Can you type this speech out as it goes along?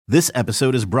This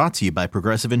episode is brought to you by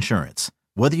Progressive Insurance.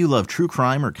 Whether you love true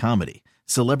crime or comedy,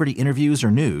 celebrity interviews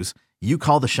or news, you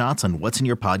call the shots on what's in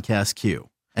your podcast queue.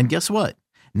 And guess what?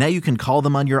 Now you can call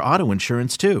them on your auto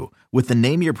insurance too with the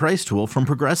Name Your Price tool from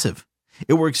Progressive.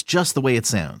 It works just the way it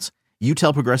sounds. You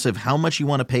tell Progressive how much you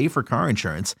want to pay for car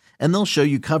insurance, and they'll show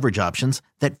you coverage options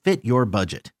that fit your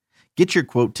budget. Get your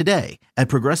quote today at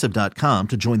Progressive.com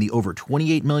to join the over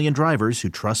 28 million drivers who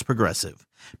trust Progressive.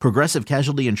 Progressive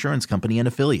Casualty Insurance Company and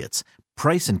Affiliates.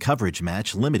 Price and coverage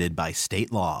match limited by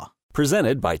state law.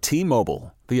 Presented by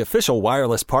T-Mobile, the official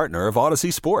wireless partner of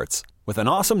Odyssey Sports. With an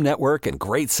awesome network and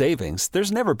great savings,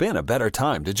 there's never been a better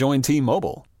time to join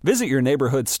T-Mobile. Visit your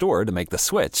neighborhood store to make the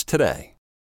switch today.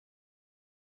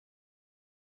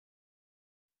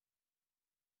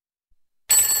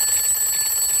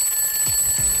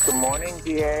 Good morning,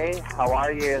 DA. How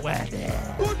are you? Good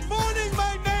morning,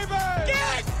 my neighbor!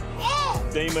 Get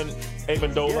off! Damon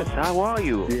Amendola. Yes, how are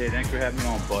you? Yeah, thanks for having me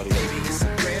on, buddy. It's a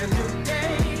brand new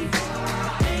day.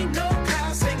 Ain't no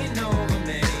clouds hanging over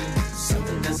me.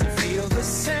 Something doesn't feel the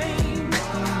same.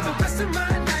 The rest of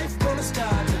my life gonna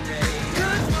start today.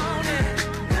 Good morning.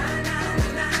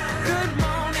 Good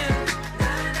morning.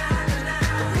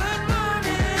 Good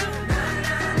morning.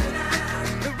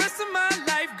 The rest of my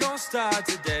life gonna start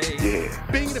today. Yeah.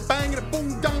 Bing it, bang it,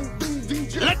 boom, dong, boom, ding,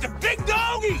 let the big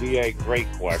doggy. DA,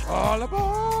 great question. All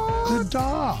aboard the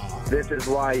dog. This is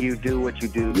why you do what you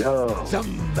do. Yo.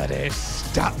 Somebody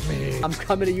stop me. I'm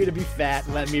coming to you to be fat.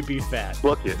 Let me be fat.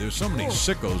 Look it. There's so many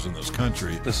sickos in this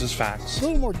country. This is facts. A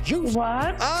little more juice.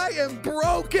 What? I am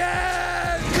broken.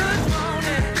 Good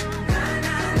morning.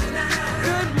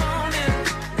 Good morning.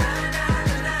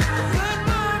 Good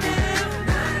morning.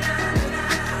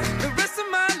 The rest of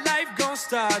my life gonna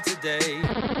start today.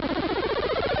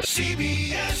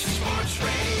 CBS Sports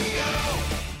Radio.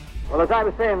 Well, as I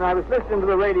was saying, I was listening to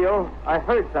the radio. I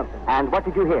heard something. And what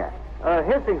did you hear? A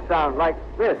hissing sound like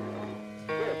this.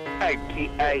 Hey,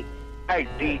 T.A. Hey,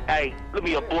 D.A. Let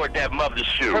me aboard that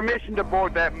mothership. Permission to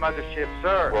board that mothership,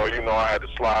 sir. Well, you know I had to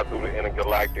slide through the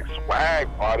intergalactic swag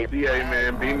party. D.A.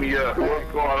 man, beam me up.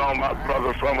 What's going on, my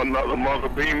brother from another mother?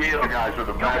 Beam me up. You guys are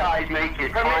the best. You guys make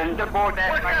it fun. To board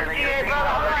that mothership.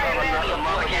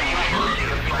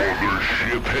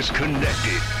 Mothership has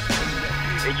connected.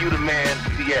 And you the man,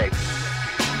 D.A.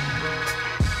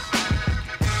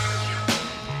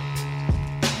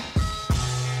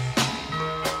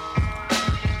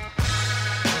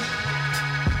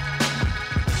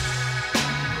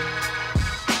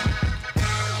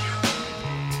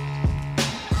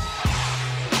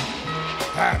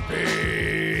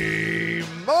 Happy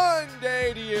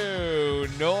Monday to you,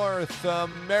 North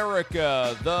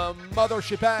America. The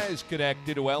mothership has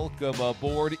connected. Welcome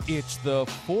aboard. It's the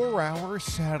 4-hour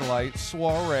satellite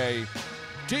soiree.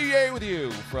 DA with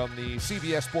you from the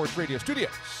CBS Sports Radio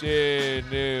studios in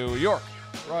New York.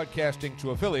 Broadcasting to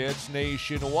affiliates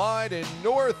nationwide and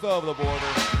north of the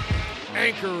border.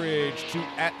 Anchorage to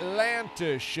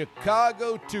Atlanta,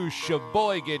 Chicago to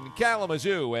Sheboygan,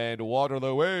 Kalamazoo, and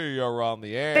Waterloo. We are on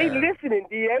the air. They listening,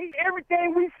 D.A.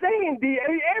 Everything we saying,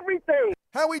 D.A. Everything.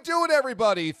 How we doing,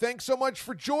 everybody? Thanks so much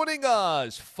for joining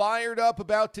us. Fired up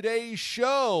about today's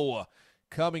show.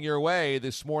 Coming your way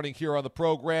this morning here on the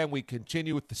program, we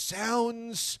continue with the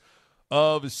sounds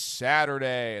of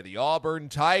Saturday. The Auburn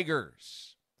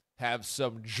Tigers have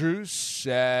some juice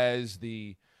as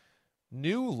the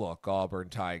new-look Auburn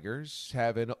Tigers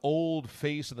have an old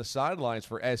face on the sidelines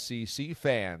for SEC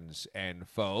fans and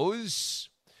foes.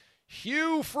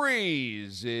 Hugh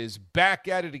Freeze is back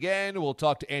at it again. We'll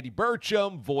talk to Andy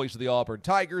Burcham, voice of the Auburn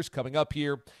Tigers, coming up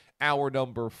here, hour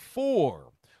number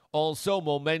 4. Also,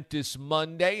 momentous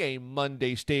Monday, a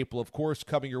Monday staple, of course,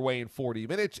 coming your way in 40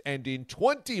 minutes. And in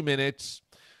 20 minutes,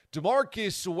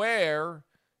 DeMarcus Ware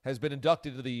has been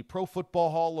inducted to the Pro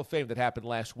Football Hall of Fame that happened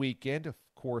last weekend. Of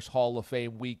course, Hall of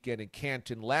Fame weekend in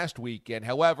Canton last weekend.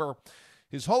 However,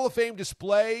 his Hall of Fame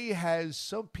display has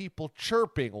some people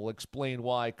chirping. We'll explain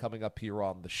why coming up here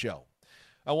on the show.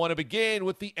 I want to begin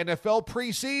with the NFL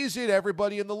preseason.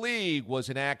 Everybody in the league was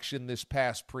in action this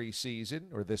past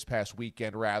preseason, or this past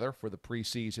weekend, rather, for the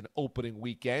preseason opening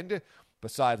weekend,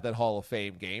 besides that Hall of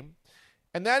Fame game.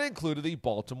 And that included the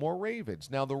Baltimore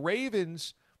Ravens. Now, the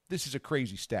Ravens, this is a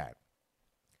crazy stat,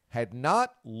 had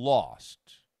not lost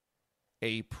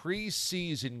a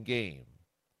preseason game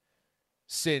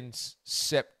since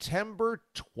September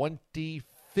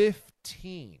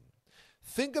 2015.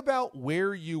 Think about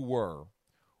where you were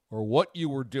or what you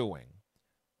were doing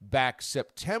back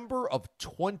September of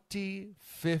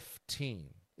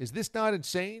 2015. Is this not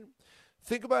insane?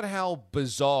 Think about how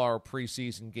bizarre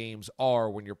preseason games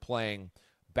are when you're playing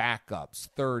backups,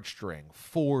 third string,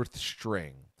 fourth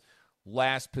string,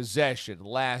 last possession,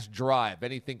 last drive.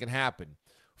 Anything can happen.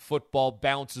 Football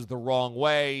bounces the wrong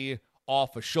way,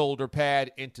 off a shoulder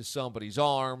pad, into somebody's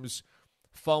arms.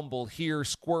 Fumble here,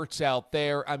 squirts out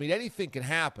there. I mean, anything can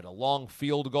happen. A long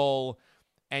field goal.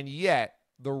 And yet,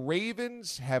 the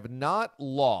Ravens have not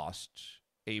lost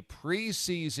a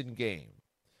preseason game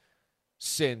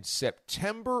since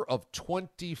September of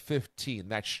 2015.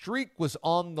 That streak was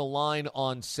on the line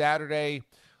on Saturday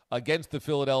against the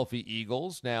Philadelphia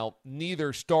Eagles. Now,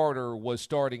 neither starter was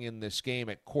starting in this game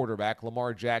at quarterback.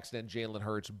 Lamar Jackson and Jalen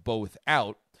Hurts both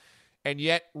out. And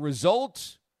yet,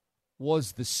 result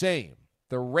was the same.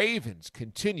 The Ravens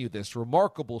continue this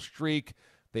remarkable streak.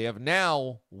 They have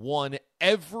now won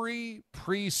every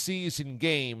preseason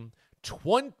game,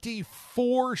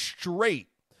 24 straight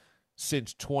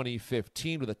since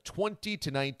 2015, with a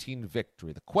 20-19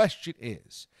 victory. The question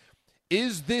is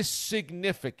this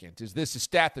significant? Is this a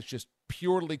stat that's just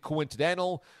purely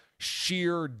coincidental,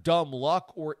 sheer dumb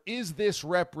luck, or is this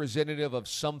representative of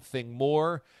something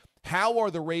more? How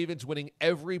are the Ravens winning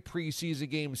every preseason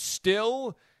game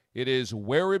still? It is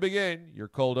where we begin. Your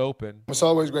cold open. It's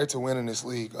always great to win in this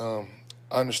league. I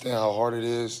understand how hard it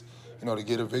is, to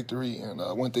get a victory. And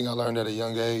one thing I learned at a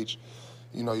young age,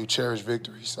 you cherish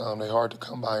victories. They're hard to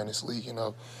come by in this league, And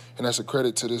that's a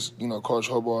credit to this, Coach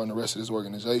Harbaugh and the rest of this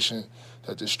organization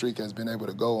that this streak has been able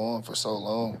to go on for so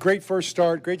long. Great first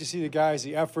start. Great to see the guys,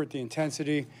 the effort, the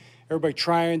intensity, everybody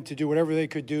trying to do whatever they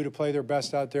could do to play their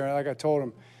best out there. And like I told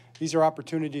them, these are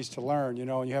opportunities to learn,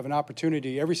 and you have an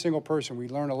opportunity. Every single person, we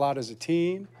learn a lot as a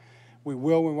team. We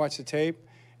will when we watch the tape,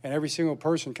 and every single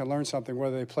person can learn something,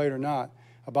 whether they played or not,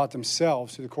 about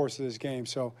themselves through the course of this game.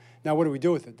 So now what do we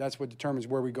do with it? That's what determines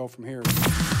where we go from here.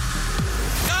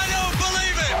 I don't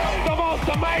believe it! The most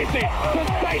amazing,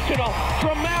 sensational,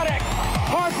 dramatic,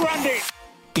 heart-rending.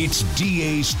 It's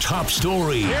DA's top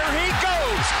story. Here he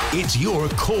goes! It's your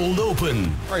cold open.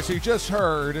 All right, so you just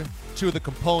heard two of the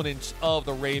components of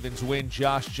the Ravens win.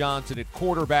 Josh Johnson at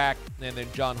quarterback, and then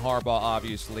John Harbaugh,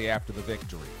 obviously, after the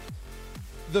victory.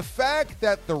 The fact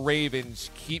that the Ravens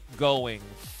keep going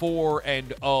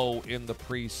 4-0 in the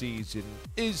preseason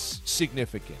is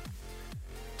significant.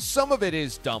 Some of it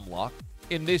is dumb luck.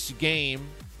 In this game,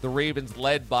 the Ravens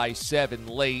led by 7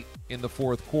 late in the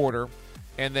fourth quarter,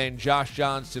 and then Josh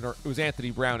Johnson, or it was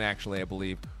Anthony Brown, actually, I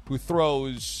believe, who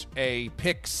throws a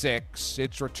pick six.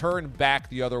 It's returned back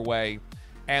the other way,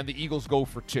 and the Eagles go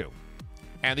for 2.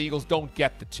 And the Eagles don't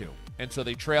get the 2. And so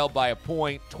they trail by a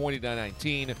point,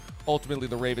 20-19. Ultimately,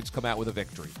 the Ravens come out with a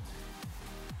victory.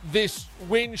 This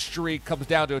win streak comes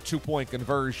down to a 2-point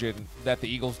conversion that the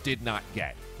Eagles did not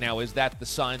get. Now, is that the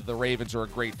sign that the Ravens are a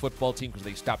great football team because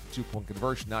they stopped the 2-point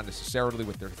conversion? Not necessarily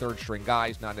with their third-string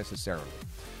guys, not necessarily.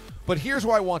 But here's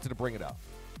why I wanted to bring it up.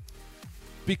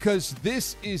 Because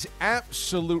this is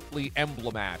absolutely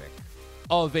emblematic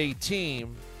of a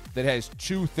team that has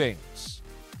two things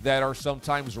that are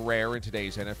sometimes rare in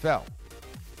today's NFL: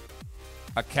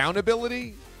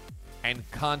 accountability and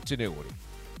continuity.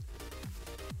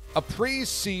 A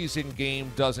preseason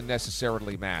game doesn't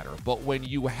necessarily matter, but when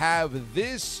you have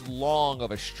this long of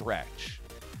a stretch,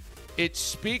 it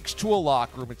speaks to a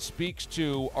locker room, it speaks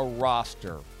to a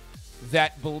roster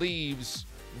that believes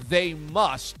they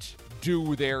must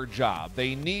do their job.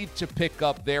 They need to pick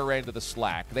up their end of the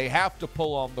slack. They have to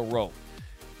pull on the rope,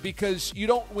 because you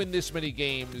don't win this many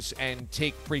games and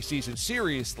take preseason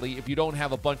seriously if you don't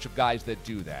have a bunch of guys that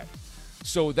do that.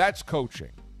 So that's coaching.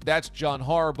 That's John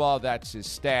Harbaugh. That's his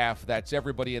staff. That's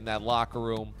everybody in that locker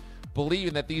room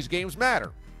believing that these games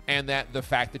matter and that the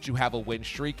fact that you have a win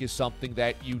streak is something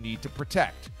that you need to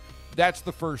protect. That's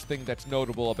the first thing that's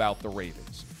notable about the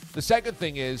Ravens. The second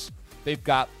thing is they've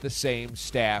got the same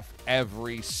staff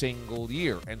every single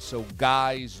year, and so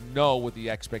guys know what the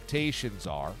expectations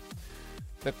are.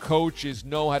 The coaches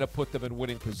know how to put them in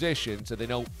winning positions, and they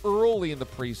know early in the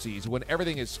preseason, when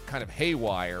everything is kind of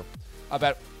haywire,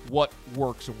 about what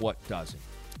works and what doesn't.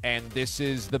 And this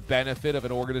is the benefit of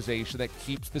an organization that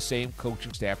keeps the same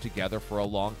coaching staff together for a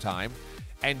long time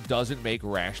and doesn't make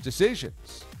rash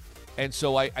decisions. And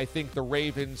so I think the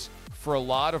Ravens, for a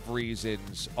lot of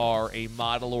reasons, are a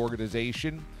model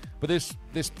organization. But this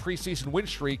preseason win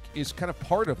streak is kind of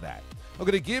part of that. I'm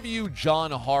going to give you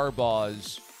John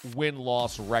Harbaugh's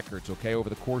win-loss records, okay, over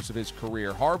the course of his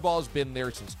career. Harbaugh's been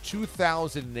there since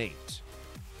 2008.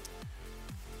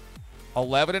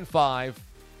 11-5,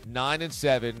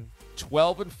 9-7,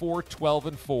 12-4,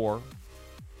 12-4,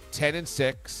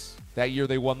 10-6. That year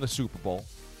they won the Super Bowl.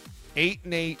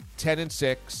 8-8,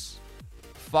 10-6,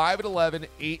 5-11,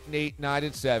 8-8,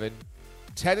 9-7,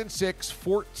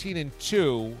 10-6,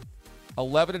 14-2,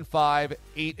 11-5,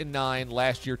 8-9,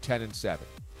 last year 10-7.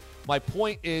 My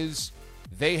point is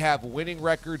they have winning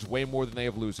records way more than they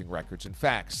have losing records. In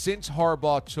fact, since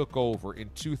Harbaugh took over in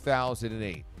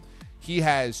 2008, he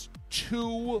has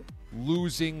 2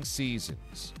 losing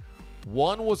seasons.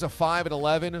 One was a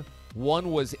 5-11,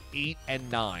 one was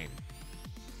 8-9.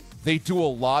 They do a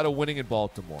lot of winning in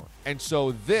Baltimore. And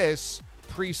so this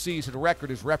preseason record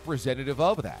is representative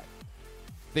of that.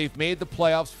 They've made the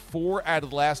playoffs 4 out of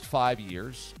the last 5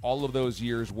 years. All of those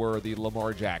years were the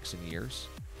Lamar Jackson years.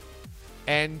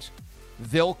 And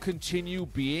they'll continue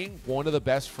being one of the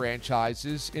best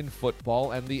franchises in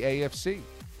football and the AFC.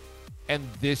 And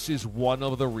this is one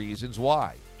of the reasons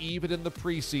why. Even in the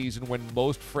preseason, when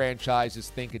most franchises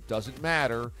think it doesn't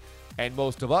matter, and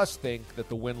most of us think that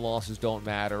the win-losses don't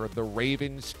matter, the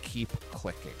Ravens keep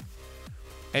clicking.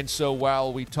 And so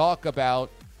while we talk about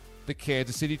the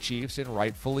Kansas City Chiefs, and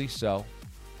rightfully so,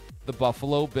 the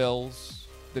Buffalo Bills,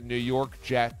 the New York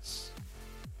Jets,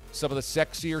 some of the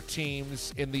sexier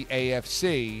teams in the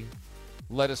AFC,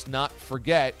 let us not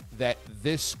forget that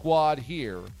this squad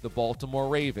here, the Baltimore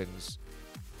Ravens,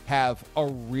 have a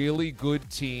really good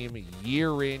team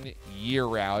year in,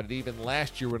 year out. And even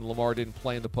last year when Lamar didn't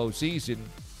play in the postseason,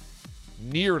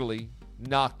 nearly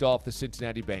knocked off the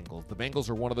Cincinnati Bengals. The Bengals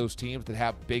are one of those teams that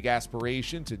have big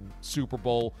aspirations and Super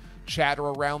Bowl chatter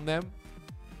around them.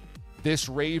 This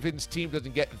Ravens team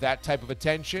doesn't get that type of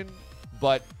attention,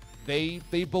 but they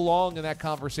belong in that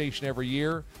conversation every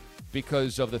year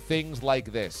because of the things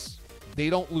like this. They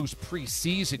don't lose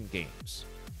preseason games.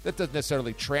 That doesn't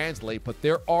necessarily translate, but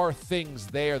there are things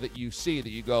there that you see that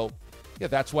you go, yeah,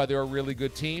 that's why they're a really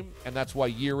good team, and that's why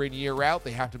year in, year out,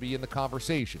 they have to be in the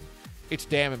conversation. It's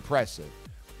damn impressive.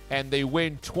 And they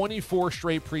win 24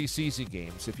 straight preseason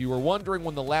games. If you were wondering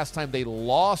when the last time they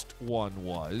lost one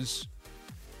was,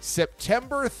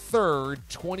 September 3rd,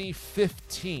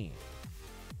 2015.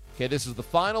 Okay, this is the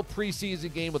final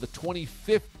preseason game of the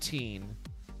 2015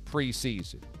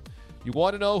 preseason. You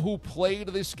want to know who played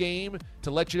this game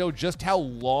to let you know just how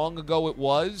long ago it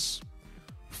was?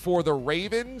 For the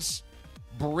Ravens,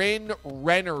 Bryn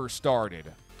Renner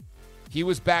started. He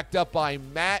was backed up by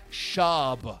Matt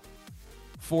Schaub.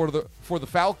 For the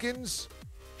Falcons,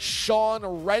 Sean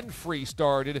Renfree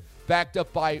started, backed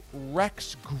up by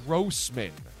Rex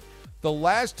Grossman. The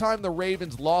last time the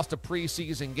Ravens lost a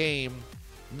preseason game,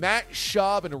 Matt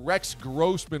Schaub and Rex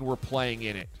Grossman were playing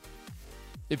in it.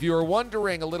 If you were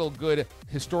wondering, a little good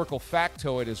historical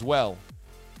factoid as well.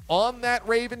 On that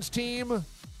Ravens team,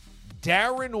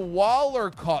 Darren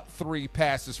Waller caught 3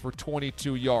 passes for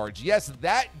 22 yards. Yes,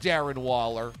 that Darren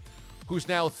Waller, who's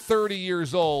now 30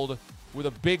 years old with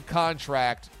a big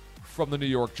contract from the New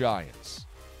York Giants.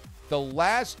 The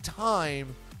last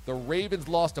time the Ravens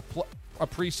lost a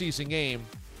preseason game,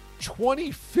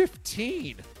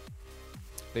 2015.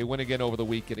 They win again over the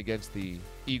weekend against the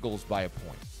Eagles by a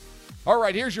point. All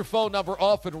right, here's your phone number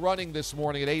off and running this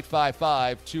morning at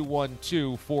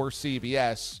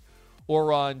 855-212-4CBS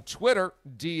or on Twitter,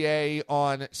 DA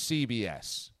on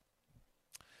CBS.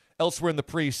 Elsewhere in the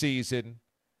preseason,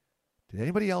 did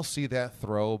anybody else see that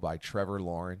throw by Trevor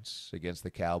Lawrence against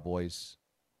the Cowboys?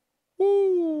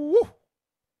 Woo!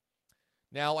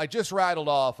 Now, I just rattled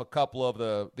off a couple of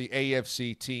the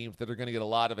AFC teams that are going to get a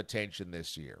lot of attention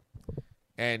this year.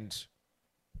 And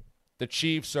the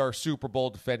Chiefs are Super Bowl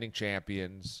defending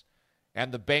champions,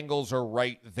 and the Bengals are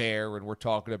right there, and we're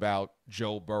talking about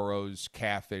Joe Burrow's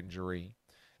calf injury.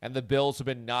 And the Bills have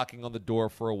been knocking on the door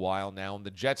for a while now, and the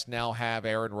Jets now have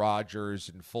Aaron Rodgers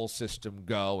and full system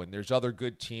go, and there's other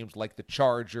good teams like the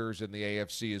Chargers in the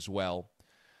AFC as well.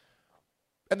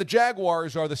 And the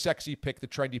Jaguars are the sexy pick, the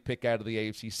trendy pick out of the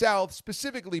AFC South,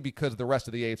 specifically because the rest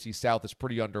of the AFC South is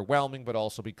pretty underwhelming, but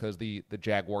also because the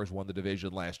Jaguars won the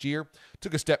division last year.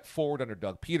 Took a step forward under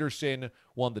Doug Peterson,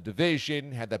 won the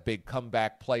division, had that big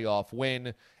comeback playoff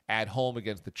win at home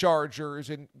against the Chargers,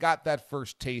 and got that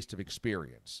first taste of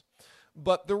experience.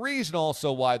 But the reason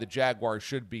also why the Jaguars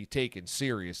should be taken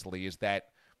seriously is that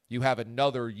you have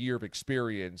another year of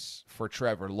experience for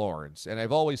Trevor Lawrence. And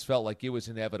I've always felt like it was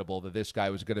inevitable that this guy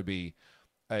was going to be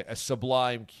a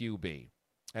sublime QB.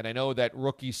 And I know that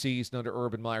rookie season under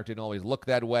Urban Meyer didn't always look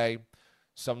that way.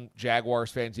 Some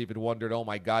Jaguars fans even wondered, oh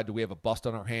my God, do we have a bust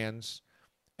on our hands?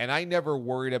 And I never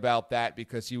worried about that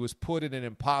because he was put in an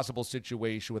impossible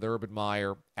situation with Urban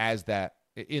Meyer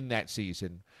in that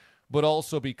season, but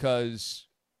also because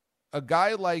a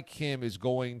guy like him is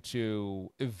going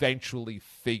to eventually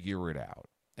figure it out.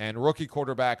 And rookie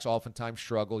quarterbacks oftentimes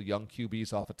struggle. Young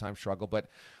QBs oftentimes struggle. But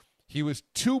he was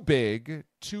too big,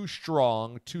 too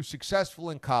strong, too successful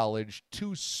in college,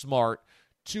 too smart,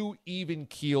 too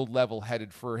even-keeled,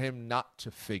 level-headed for him not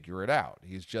to figure it out.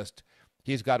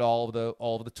 He's got all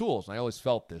of the tools, and I always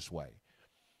felt this way.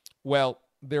 Well,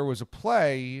 there was a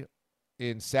play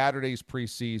in Saturday's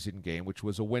preseason game, which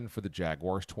was a win for the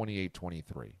Jaguars,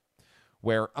 28-23,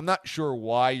 where I'm not sure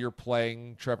why you're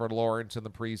playing Trevor Lawrence in the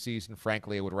preseason.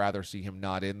 Frankly, I would rather see him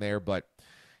not in there, but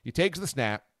he takes the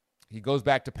snap. He goes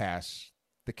back to pass.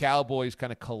 The Cowboys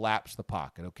kind of collapse the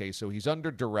pocket, okay? So he's under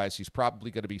duress. He's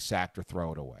probably going to be sacked or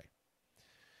throw it away.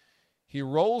 He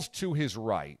rolls to his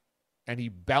right, and he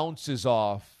bounces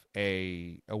off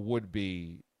a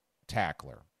would-be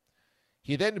tackler.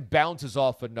 He then bounces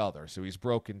off another, so he's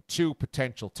broken 2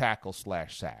 potential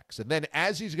tackle/sacks. And then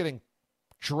as he's getting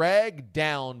dragged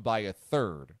down by a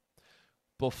third,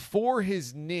 before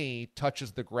his knee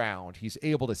touches the ground, he's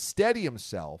able to steady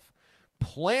himself,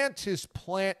 plant his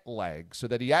plant leg so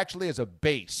that he actually has a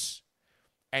base,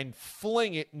 and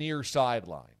fling it near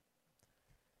sideline.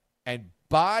 And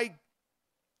by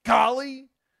golly,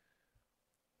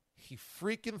 he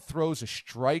freaking throws a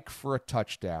strike for a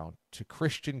touchdown to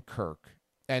Christian Kirk.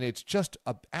 And it's just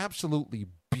an absolutely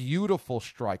beautiful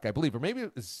strike, I believe. Or maybe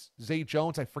it was Zay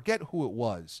Jones. I forget who it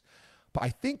was. But I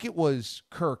think it was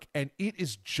Kirk. And it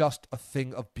is just a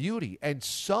thing of beauty. And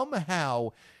somehow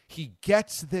he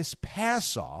gets this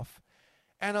pass off.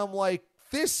 And I'm like,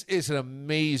 this is an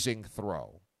amazing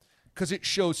throw. Because it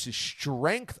shows his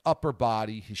strength upper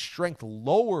body, his strength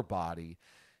lower body,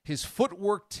 his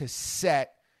footwork to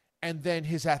set, and then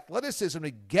his athleticism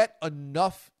to get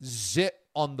enough zip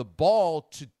on the ball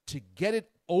to get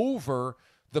it over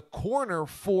the corner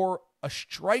for a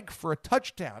strike for a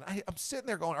touchdown. I'm sitting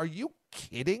there going, are you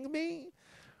kidding me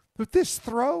with this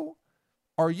throw?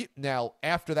 Are you? Now,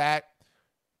 after that,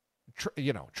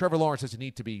 Trevor Lawrence doesn't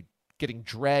need to be getting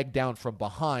dragged down from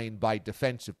behind by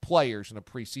defensive players in a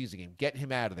preseason game. Get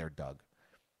him out of there, Doug.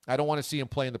 I don't want to see him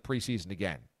play in the preseason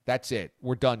again. That's it.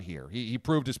 We're done here. He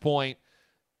proved his point.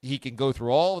 He can go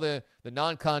through all the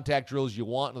non-contact drills you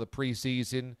want in the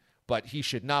preseason, but he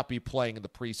should not be playing in the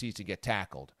preseason to get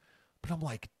tackled. But I'm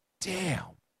like,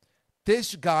 damn,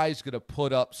 this guy's going to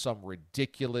put up some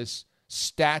ridiculous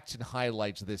stats and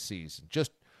highlights this season.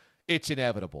 Just, it's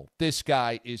inevitable. This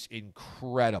guy is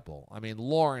incredible. I mean,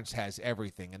 Lawrence has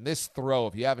everything. And this throw,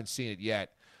 if you haven't seen it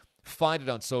yet, find it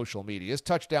on social media. His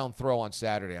touchdown throw on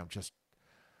Saturday, I'm just,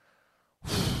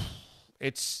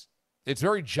 it's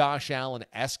very Josh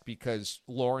Allen-esque because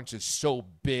Lawrence is so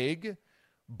big,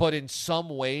 but in some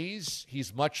ways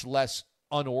he's much less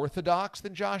unorthodox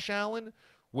than Josh Allen,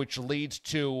 which leads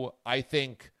to, I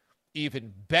think,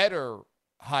 even better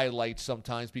highlights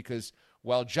sometimes because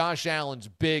while Josh Allen's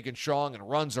big and strong and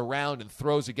runs around and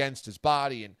throws against his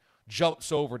body and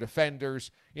jumps over defenders,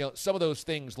 some of those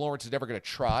things Lawrence is never going to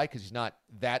try because he's not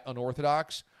that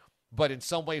unorthodox. But in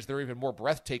some ways, they're even more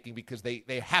breathtaking because they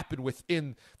happen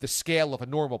within the scale of a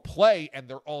normal play, and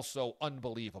they're also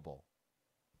unbelievable.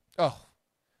 Oh,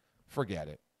 forget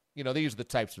it. These are the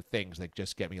types of things that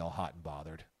just get me all hot and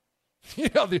bothered.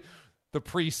 The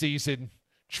preseason,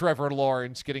 Trevor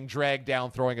Lawrence getting dragged down,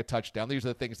 throwing a touchdown. These are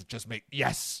the things that just make,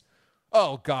 yes.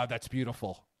 Oh, God, that's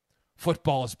beautiful.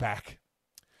 Football is back.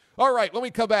 All right, when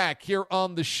we come back here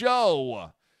on the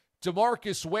show,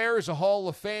 DeMarcus Ware is a Hall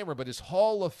of Famer, but his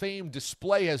Hall of Fame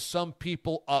display has some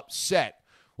people upset.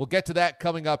 We'll get to that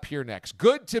coming up here next.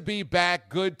 Good to be back.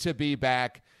 Good to be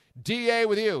back. DA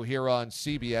with you here on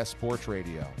CBS Sports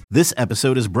Radio. This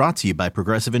episode is brought to you by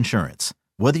Progressive Insurance.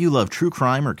 Whether you love true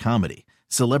crime or comedy,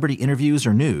 celebrity interviews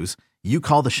or news, you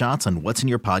call the shots on what's in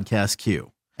your podcast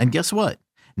queue. And guess what?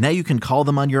 Now you can call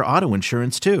them on your auto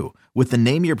insurance too with the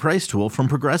Name Your Price tool from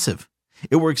Progressive.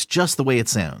 It works just the way it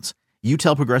sounds. You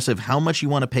tell Progressive how much you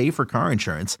want to pay for car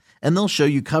insurance, and they'll show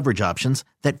you coverage options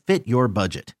that fit your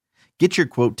budget. Get your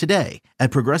quote today at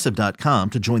Progressive.com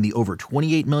to join the over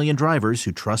 28 million drivers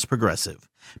who trust Progressive.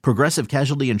 Progressive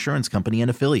Casualty Insurance Company and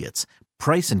Affiliates.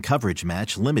 Price and coverage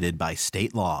match limited by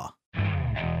state law.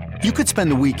 You could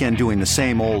spend the weekend doing the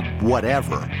same old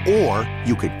whatever, or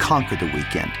you could conquer the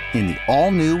weekend in the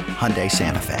all-new Hyundai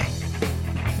Santa Fe.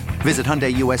 Visit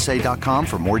HyundaiUSA.com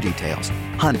for more details.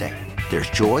 Hyundai. There's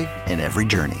joy in every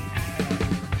journey.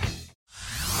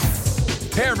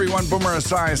 Hey everyone, Boomer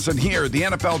Esiason here. The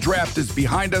NFL Draft is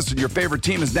behind us and your favorite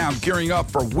team is now gearing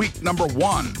up for week number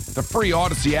 1. The free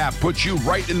Odyssey app puts you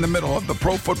right in the middle of the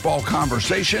pro football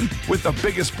conversation with the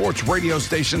biggest sports radio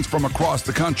stations from across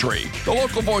the country. The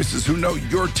local voices who know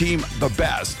your team the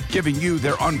best, giving you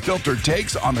their unfiltered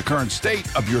takes on the current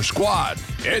state of your squad.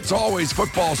 It's always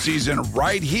football season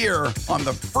right here on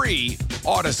the free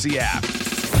Odyssey app.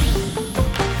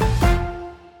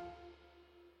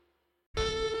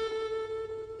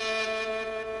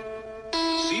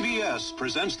 Plus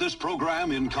presents this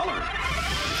program in color.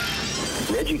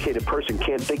 An educated person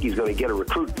can't think he's going to get a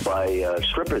recruit by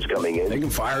strippers coming in. They can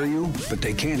fire you, but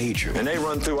they can't eat you. And they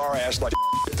run through our ass like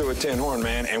through a tin horn,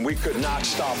 man, and we could not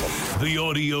stop them. The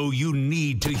audio you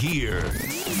need to hear.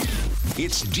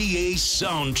 It's DA's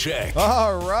Soundcheck.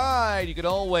 All right. You can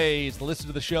always listen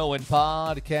to the show in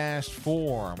podcast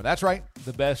form. That's right.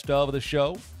 The best of the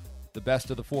show, the best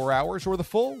of the 4 hours, or the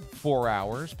full 4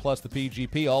 hours, plus the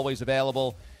PGP, always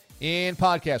available in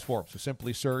podcast form. So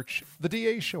simply search The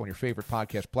DA Show on your favorite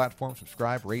podcast platform.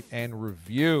 Subscribe, rate, and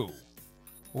review.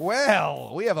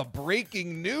 Well, we have a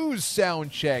breaking news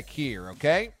sound check here,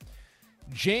 okay?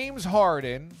 James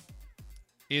Harden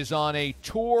is on a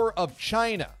tour of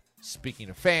China. Speaking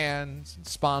of fans and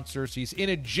sponsors, he's in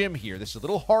a gym here. This is a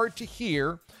little hard to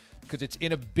hear because it's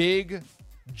in a big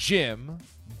gym,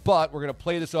 but we're going to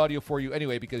play this audio for you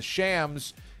anyway because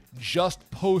Shams just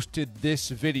posted this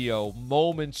video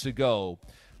moments ago.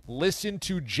 Listen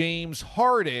to James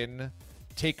Harden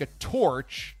take a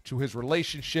torch to his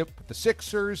relationship with the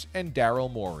Sixers and Daryl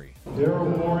Morey.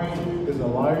 Daryl Morey is a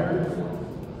liar,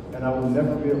 and I will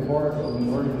never be a part of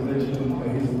an organization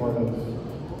that he's a part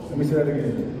of. Let me say that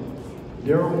again.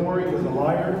 Daryl Morey is a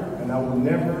liar, and I will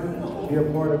never be a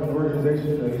part of an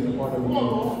organization that he's a part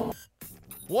of.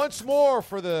 Once more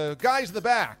for the guys in the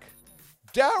back.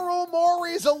 Daryl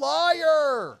Morey's a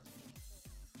liar.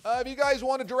 If you guys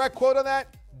want a direct quote on that,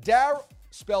 Daryl,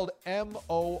 spelled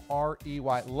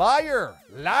M-O-R-E-Y. Liar.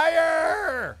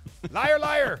 Liar. Liar,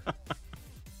 liar.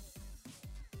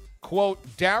 Quote,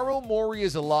 Daryl Morey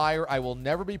is a liar. I will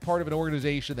never be part of an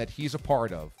organization that he's a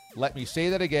part of. Let me say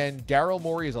that again. Daryl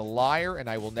Morey is a liar, and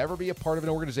I will never be a part of an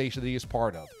organization that he is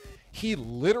part of. He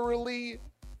literally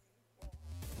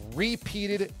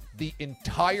repeated the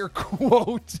entire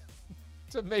quote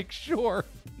to make sure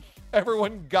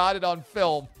everyone got it on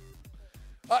film.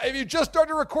 If you just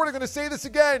started recording, I'm going to say this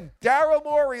again. Daryl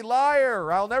Morey,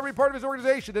 liar. I'll never be part of his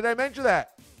organization. Did I mention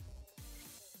that?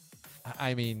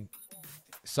 I mean,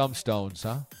 some stones,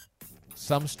 huh?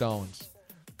 Some stones.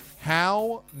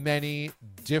 How many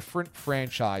different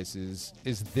franchises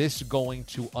is this going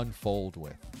to unfold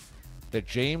with? That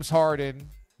James Harden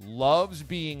loves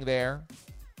being there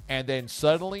and then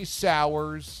suddenly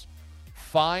sours,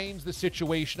 finds the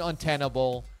situation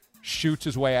untenable, shoots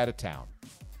his way out of town.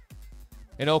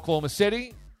 In Oklahoma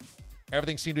City,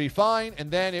 everything seemed to be fine, and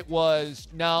then it was,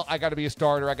 no, I got to be a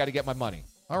starter. I got to get my money.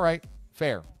 All right,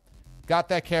 fair. Got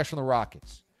that cash from the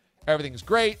Rockets. Everything's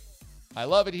great. I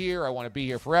love it here. I want to be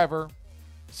here forever.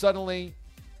 Suddenly,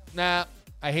 nah,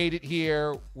 I hate it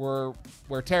here. We're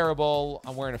terrible.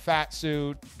 I'm wearing a fat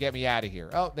suit. Get me out of here.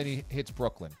 Oh, then he hits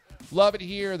Brooklyn. Love it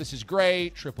here. This is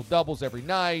great. Triple doubles every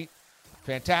night.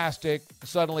 Fantastic.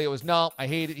 Suddenly it was, no, I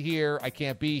hate it here. I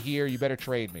can't be here. You better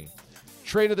trade me.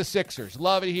 Trade to the Sixers.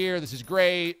 Love it here. This is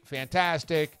great.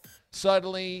 Fantastic.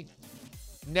 Suddenly,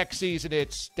 next season,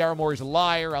 it's Daryl Morey's a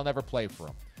liar. I'll never play for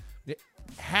him.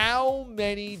 How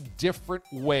many different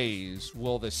ways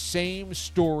will the same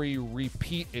story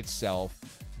repeat itself,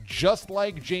 just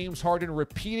like James Harden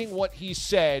repeating what he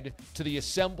said to the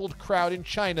assembled crowd in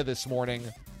China this morning?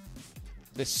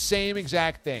 The same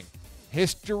exact thing.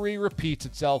 History repeats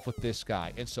itself with this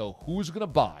guy. And so who's going to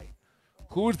buy?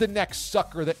 Who's the next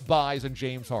sucker that buys on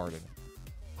James Harden?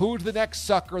 Who's the next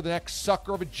sucker of a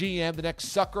GM, the next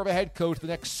sucker of a head coach, the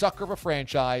next sucker of a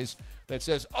franchise that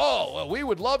says, oh, well, we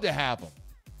would love to have him?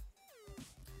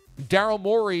 Daryl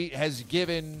Morey has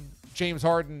given James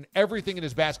Harden everything in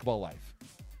his basketball life.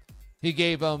 He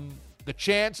gave him the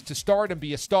chance to start and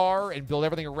be a star and build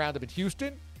everything around him in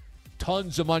Houston.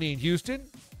 Tons of money in Houston.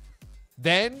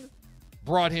 Then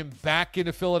brought him back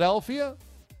into Philadelphia.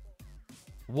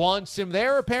 Wants him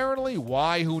there, apparently.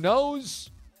 Why? Who knows?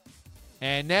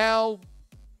 And now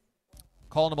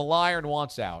calling him a liar and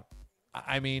wants out.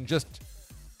 I mean, just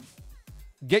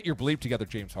get your bleep together,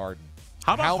 James Harden.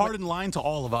 How about Harden lying to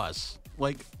all of us?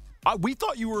 Like, we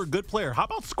thought you were a good player. How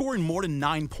about scoring more than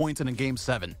 9 points in a Game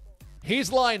 7?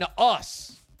 He's lying to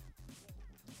us.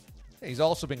 He's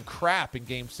also been crap in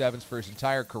Game 7s for his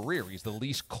entire career. He's the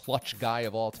least clutch guy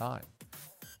of all time.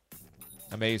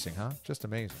 Amazing, huh? Just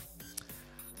amazing.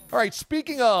 All right,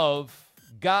 speaking of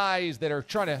guys that are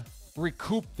trying to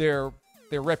recoup their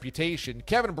reputation,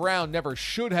 Kevin Brown never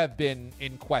should have been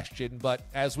in question, but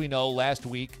as we know, last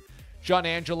week, John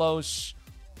Angelos,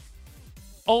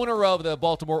 owner of the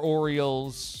Baltimore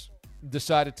Orioles,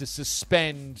 decided to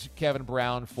suspend Kevin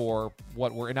Brown for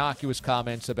what were innocuous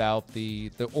comments about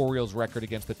the Orioles' record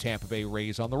against the Tampa Bay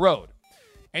Rays on the road.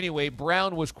 Anyway,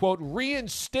 Brown was, quote,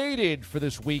 reinstated for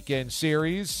this weekend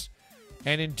series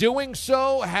And in doing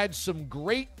so, had some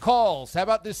great calls. How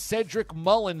about this Cedric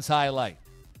Mullins highlight?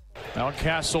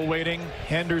 Mountcastle waiting.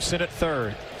 Henderson at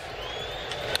third.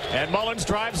 And Mullins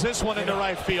drives this one into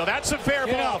right field. That's a fair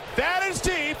ball. That is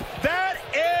deep. That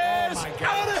is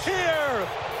out of here.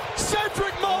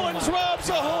 Cedric Mullins robs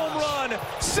a home run.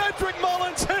 Cedric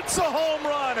Mullins hits a home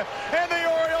run. And the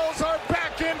Orioles are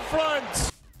back in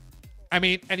front. I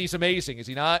mean, and he's amazing, is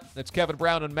he not? That's Kevin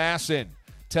Brown and Masson,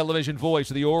 television voice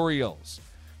of the Orioles.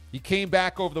 He came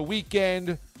back over the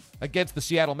weekend against the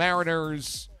Seattle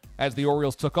Mariners as the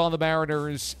Orioles took on the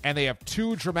Mariners, and they have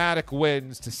two dramatic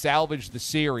wins to salvage the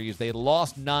series. They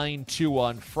lost 9-2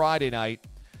 on Friday night,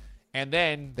 and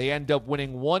then they end up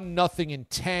winning 1-0 in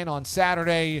 10 on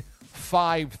Saturday,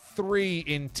 5-3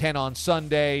 in 10 on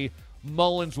Sunday.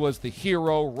 Mullins was the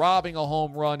hero, robbing a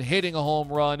home run, hitting a home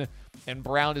run, and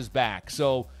Brown is back.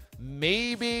 So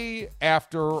maybe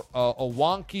after a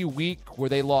wonky week where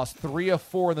they lost 3 of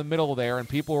 4 in the middle there, and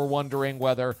people were wondering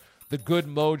whether the good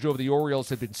mojo of the Orioles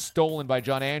had been stolen by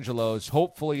John Angelos,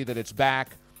 hopefully that it's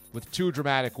back with two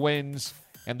dramatic wins.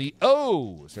 And the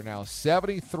O's are now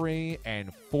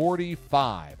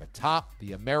 73-45 atop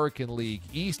the American League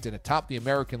East and atop the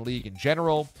American League in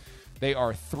general. They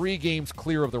are 3 games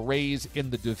clear of the Rays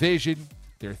in the division.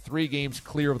 They're 3 games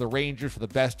clear of the Rangers for the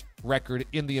best record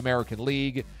in the American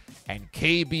League. And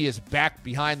KB is back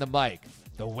behind the mic,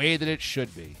 the way that it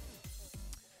should be.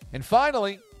 And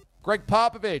finally, Greg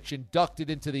Popovich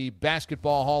inducted into the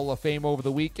Basketball Hall of Fame over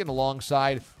the weekend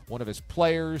alongside one of his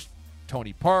players,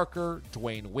 Tony Parker.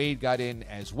 Dwayne Wade got in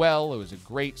as well. It was a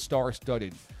great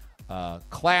star-studded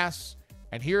class.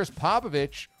 And here's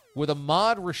Popovich with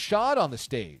Ahmad Rashad on the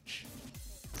stage.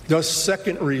 The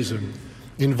second reason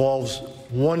involves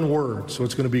one word, so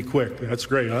it's going to be quick. That's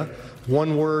great, huh?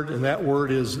 One word, and that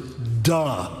word is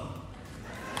duh.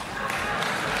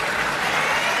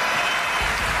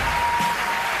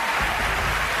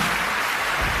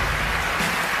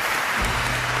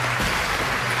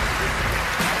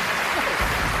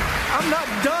 I'm not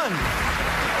done.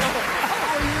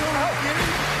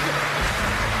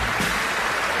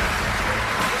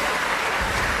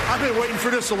 I've been waiting for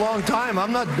this a long time.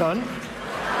 I'm not done.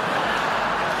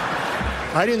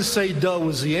 I didn't say duh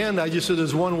was the end. I just said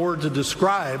there's one word to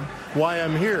describe why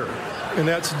I'm here, and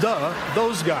that's duh,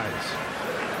 those guys.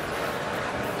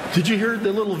 Did you hear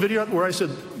the little video where I said,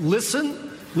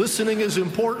 listen? Listening is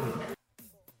important.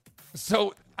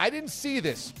 So I didn't see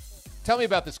this. Tell me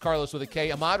about this, Carlos with a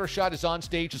K. Ahmad Rashad is on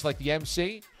stage as like the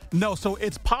MC? No, so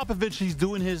it's Popovich. He's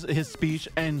doing his speech,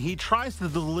 and he tries to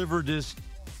deliver this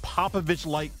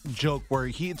Popovich-like joke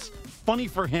where it's funny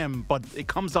for him, but it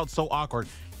comes out so awkward.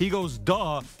 He goes,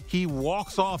 duh. He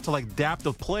walks off to like dap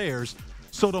the players.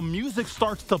 So the music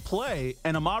starts to play,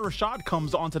 and Ahmad Rashad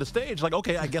comes onto the stage like,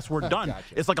 okay, I guess we're done. Gotcha.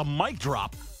 It's like a mic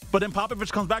drop. But then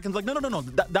Popovich comes back and is like, no,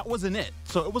 that wasn't it.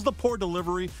 So it was the poor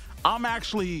delivery. I'm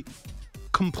actually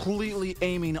completely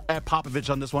aiming at Popovich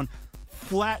on this one.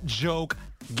 Flat joke.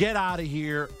 Get out of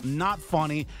here. Not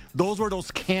funny. Those were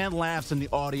those canned laughs in the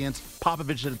audience.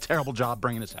 Popovich did a terrible job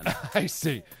bringing us in. I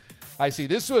see.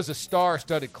 This was a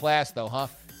star-studded class, though, huh?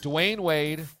 Dwayne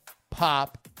Wade,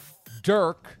 Pop,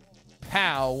 Dirk,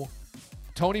 Powell,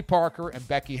 Tony Parker, and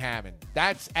Becky Hammond.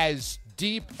 That's as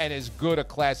deep and as good a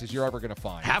class as you're ever going to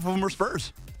find. Half of them were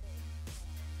Spurs.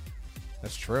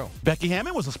 That's true. Becky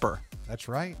Hammond was a Spur. That's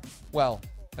right. Well,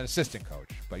 an assistant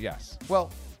coach, but yes. Well,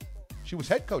 she was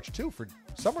head coach, too, for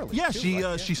Summer League. Yeah, too, she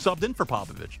right? she subbed in for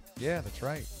Popovich. Yeah, that's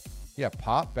right. Yeah,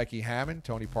 Pop, Becky Hammond,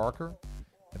 Tony Parker,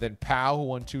 and then Powell, who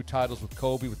won 2 titles with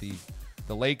Kobe with the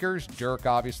Lakers. Dirk,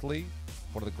 obviously,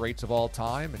 one of the greats of all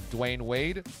time, and Dwayne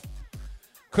Wade.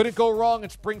 Couldn't go wrong in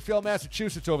Springfield,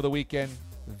 Massachusetts over the weekend.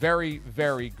 Very,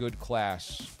 very good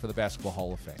class for the Basketball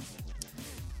Hall of Fame.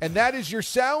 And that is your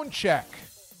sound check.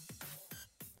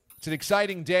 It's an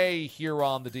exciting day here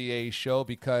on the DA show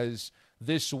because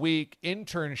this week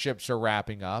internships are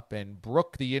wrapping up, and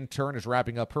Brooke, the intern, is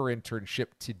wrapping up her internship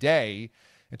today.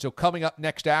 And so coming up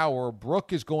next hour,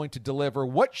 Brooke is going to deliver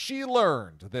what she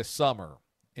learned this summer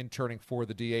interning for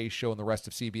the DA show and the rest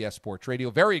of CBS Sports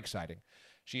Radio. Very exciting.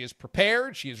 She is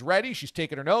prepared. She is ready. She's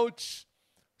taken her notes.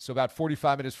 So about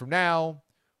 45 minutes from now,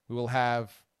 we will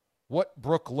have what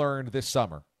Brooke learned this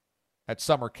summer at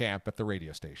summer camp at the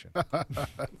radio station.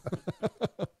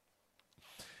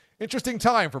 Interesting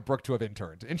time for Brooke to have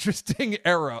interned. Interesting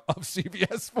era of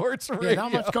CBS Sports Radio. Yeah,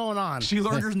 not much going on. She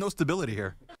learned there's no stability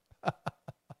here.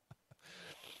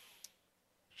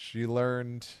 She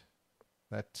learned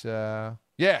that,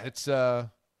 it's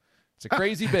a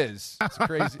crazy biz. It's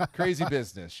a crazy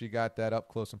business. She got that up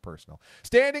close and personal.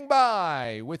 Standing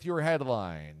by with your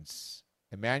headlines.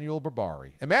 Emmanuel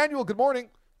Berbari. Emmanuel, good morning.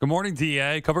 Good morning,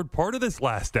 DA. Covered part of this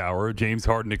last hour. James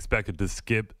Harden expected to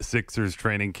skip Sixers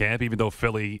training camp, even though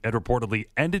Philly had reportedly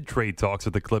ended trade talks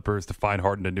with the Clippers to find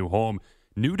Harden a new home.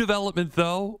 New development,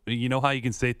 though. You know how you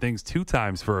can say things 2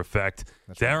 times for effect.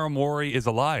 Daryl Morey is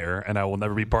a liar, and I will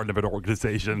never be part of an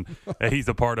organization that he's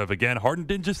a part of again. Harden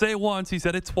didn't just say it once. He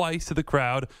said it twice to the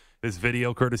crowd. This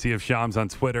video, courtesy of Shams on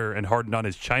Twitter, and Harden on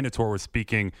his China tour was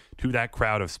speaking to that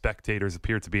crowd of spectators,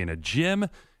 appeared to be in a gym,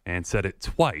 and said it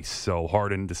twice. So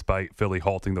Harden, despite Philly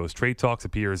halting those trade talks,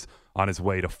 appears on his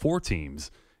way to 4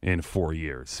 teams in 4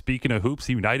 years. Speaking of hoops,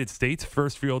 the United States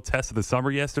first field test of the summer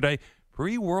yesterday,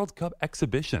 pre-World Cup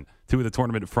exhibition. 2 of the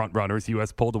tournament frontrunners.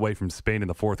 U.S. pulled away from Spain in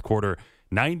the fourth quarter.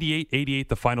 98-88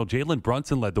 the final. Jalen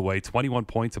Brunson led the way, 21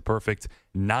 points, a perfect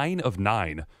 9 of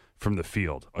 9 from the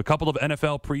field. A couple of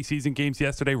NFL preseason games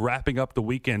yesterday, wrapping up the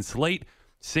weekend slate.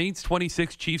 Saints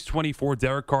 26, Chiefs 24.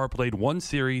 Derek Carr played 1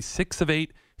 series, 6 of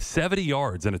 8, 70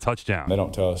 yards and a touchdown. They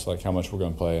don't tell us like how much we're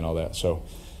going to play and all that. So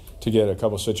to get a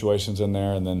couple of situations in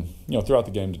there, and then throughout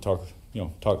the game to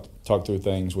talk through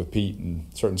things with Pete and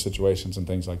certain situations and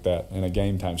things like that in a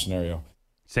game time scenario.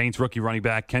 Saints rookie running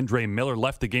back Kendre Miller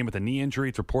left the game with a knee injury.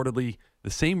 It's reportedly the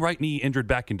same right knee injured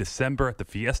back in December at the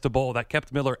Fiesta Bowl. That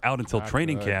kept Miller out until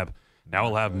training camp. Now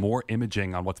we'll have more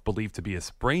imaging on what's believed to be a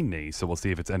sprained knee, so we'll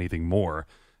see if it's anything more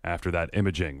after that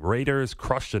imaging. Raiders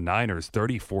crushed the Niners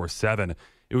 34-7.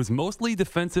 It was mostly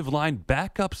defensive line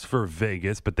backups for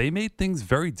Vegas, but they made things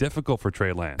very difficult for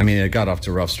Trey Lance. I mean, it got off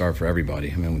to a rough start for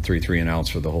everybody. I mean, with 3 and outs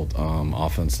for the whole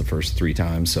offense the first 3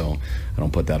 times, so I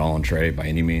don't put that all on Trey by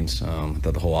any means. I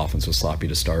thought the whole offense was sloppy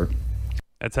to start.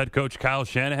 That's head coach Kyle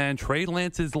Shanahan. Trey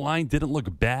Lance's line didn't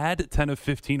look bad, 10 of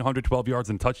 15, 112 yards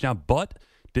and touchdown, but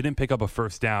didn't pick up a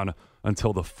first down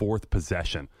until the 4th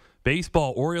possession.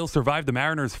 Baseball, Orioles survived the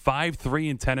Mariners 5-3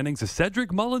 in 10 innings. A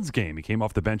Cedric Mullins game. He came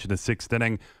off the bench in the 6th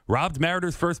inning. Robbed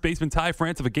Mariners first baseman Ty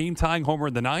France of a game-tying homer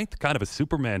in the 9th. Kind of a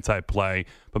Superman-type play.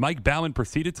 But Mike Baumann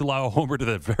proceeded to allow a homer to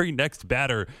the very next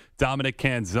batter, Dominic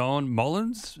Canzone.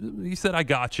 Mullins, he said, I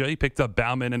gotcha. He picked up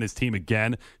Baumann and his team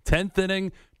again. 10th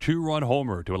inning, 2-run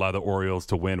homer to allow the Orioles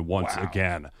to win once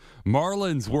again.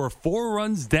 Marlins were 4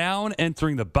 runs down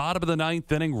entering the bottom of the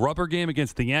 9th inning. Rubber game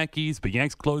against the Yankees. But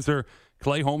Yanks closer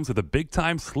Clay Holmes with a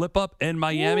big-time slip-up, and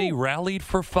Miami rallied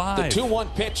for 5. The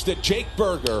 2-1 pitch to Jake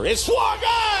Berger is swung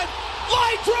on!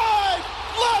 Line drive!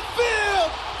 Left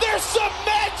field! There's some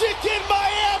magic in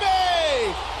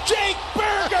Miami! Jake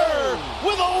Berger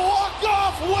with a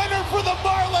walk-off winner for the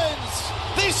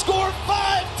Marlins! They scored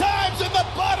 5 times in the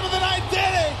bottom of the 9th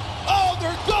inning! Oh,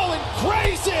 they're going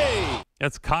crazy!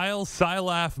 That's Kyle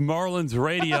Silaf, Marlins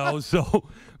radio. So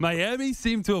Miami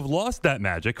seemed to have lost that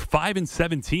magic.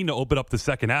 5-17 to open up the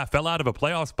second half. Fell out of a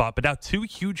playoff spot, but now 2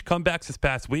 huge comebacks this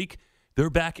past week.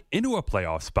 They're back into a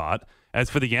playoff spot.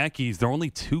 As for the Yankees, they're only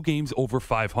 2 games over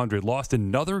 500. Lost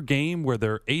another game where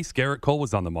their ace Garrett Cole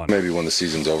was on the money. Maybe when the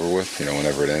season's over with,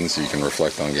 whenever it ends, you can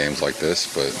reflect on games like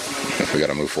this, but we got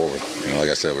to move forward. Like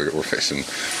I said, we're facing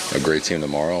a great team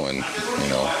tomorrow, and,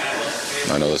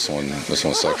 I know this one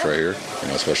sucks right here,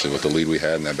 especially with the lead we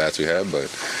had and that bats we had, but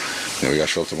we got to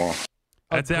show up tomorrow.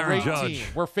 That's Aaron Judge. Team.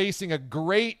 We're facing a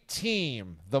great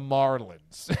team, the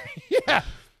Marlins.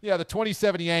 Yeah, the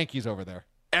 27 Yankees over there.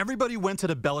 Everybody went to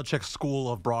the Belichick school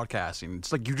of broadcasting.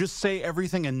 It's like you just say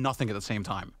everything and nothing at the same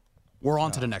time. We're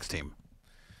on to the next team.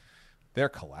 They're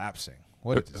collapsing.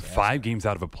 What a disaster. 5 games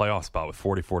out of a playoff spot with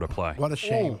 44 to play. What a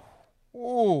shame.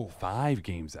 Ooh. 5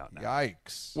 games out now.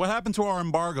 Yikes. What happened to our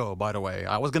embargo, by the way?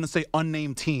 I was going to say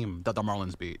unnamed team that the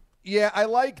Marlins beat. Yeah, I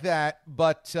like that,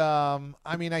 but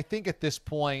I think at this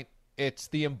point, it's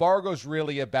the embargo's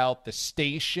really about the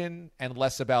station and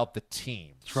less about the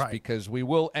teams. That's right. Because we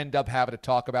will end up having to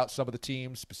talk about some of the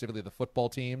teams, specifically the football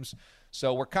teams.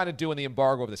 So we're kind of doing the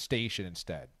embargo of the station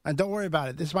instead. And don't worry about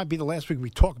it. This might be the last week we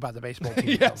talk about the baseball team.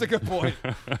 Yeah, that's a good point.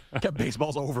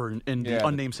 Baseball's over in the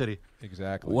unnamed city.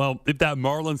 Exactly. Well, if that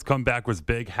Marlins comeback was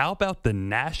big, how about the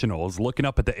Nationals looking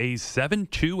up at the A's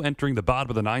 7-2 entering the bottom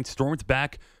of the 9th? Stormed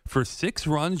back for 6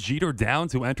 runs. Jeter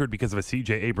Downs, who entered because of a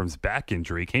C.J. Abrams back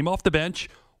injury, came off the bench,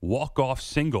 walk-off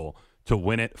single to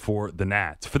win it for the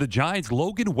Nats. For the Giants,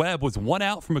 Logan Webb was 1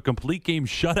 out from a complete game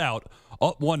shutout,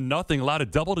 up 1-0, allowed a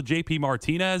double to J.P.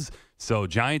 Martinez. So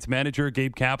Giants manager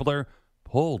Gabe Kapler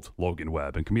pulled Logan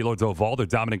Webb. And Camilo Doval, their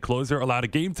dominant closer, allowed a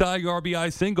game-tying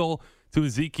RBI single to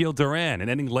Ezekiel Duran. An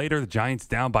inning later, the Giants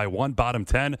down by 1, bottom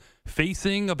 10,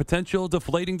 facing a potential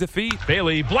deflating defeat.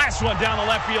 Bailey blasts one down the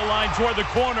left field line toward the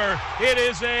corner. It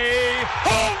is a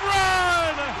home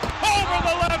run over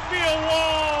the left field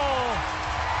wall.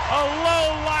 A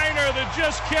low liner that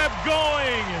just kept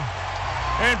going.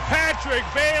 And Patrick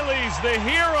Bailey's the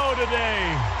hero today.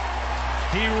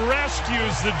 He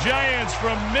rescues the Giants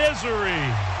from misery.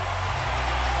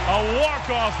 A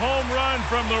walk-off home run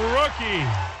from the rookie.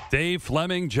 Dave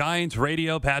Fleming, Giants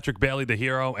radio, Patrick Bailey, the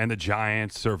hero, and the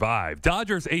Giants survive.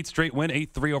 Dodgers 8th straight win,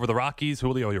 8-3 over the Rockies.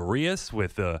 Julio Urias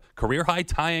with a career-high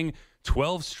tying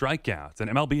 12 strikeouts. And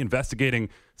MLB investigating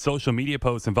social media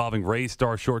posts involving Rays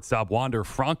star shortstop Wander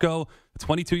Franco. The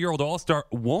 22-year-old All-Star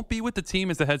won't be with the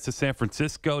team as it heads to San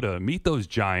Francisco to meet those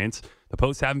Giants. The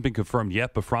posts haven't been confirmed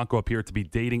yet, but Franco appeared to be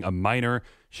dating a minor.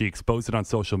 She exposed it on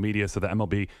social media, so the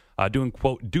MLB doing,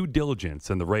 quote, due diligence.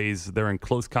 And the Rays, they're in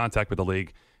close contact with the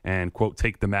league and, quote,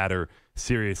 take the matter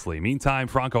seriously. Meantime,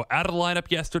 Franco out of the lineup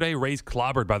yesterday. Rays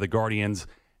clobbered by the Guardians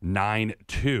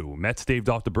 9-2. Mets staved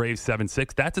off the Braves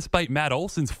 7-6. That's despite Matt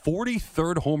Olson's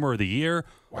 43rd homer of the year.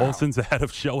 Wow. Olson's ahead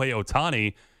of Shohei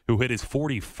Ohtani, who hit his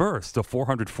 41st, a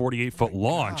 448-foot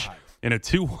launch in a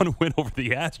 2-1 win over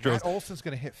the Astros. Matt Olson's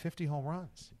going to hit 50 home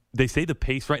runs. They say the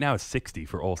pace right now is 60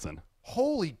 for Olson.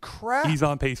 Holy crap. He's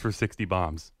on pace for 60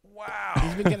 bombs. Wow.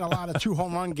 He's been getting a lot of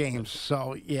 2-home-run games,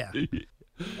 so yeah.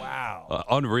 Wow.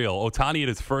 Unreal. Ohtani hit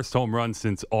his first home run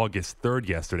since August 3rd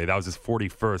yesterday. That was his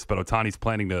 41st, but Ohtani's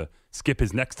planning to skip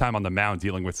his next time on the mound,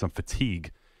 dealing with some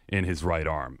fatigue in his right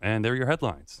arm. And there are your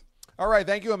headlines. All right.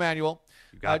 Thank you, Emmanuel.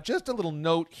 Just a little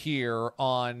note here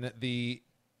on the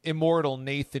immortal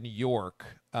Nathan York.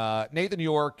 Nathan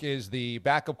York is the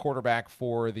backup quarterback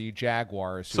for the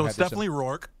Jaguars. So it's definitely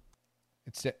Rourke.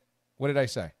 What did I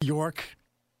say? York.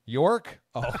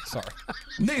 Oh, sorry.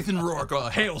 Nathan Rourke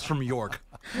hails from York.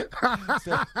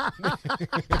 The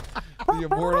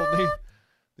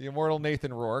immortal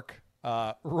Nathan Rourke.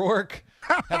 Rourke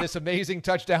had this amazing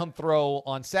touchdown throw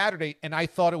on Saturday, and I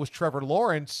thought it was Trevor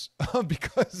Lawrence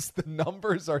because the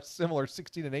numbers are similar,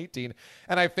 16 and 18.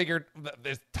 And I figured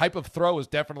this type of throw is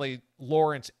definitely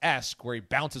Lawrence-esque, where he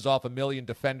bounces off a million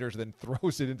defenders and then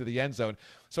throws it into the end zone.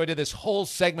 So I did this whole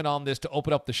segment on this to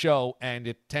open up the show, and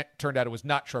it turned out it was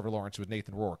not Trevor Lawrence, it was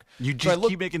Nathan Rourke. You just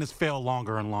keep making this fail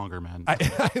longer and longer, man.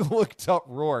 I looked up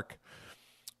Rourke.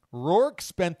 Rourke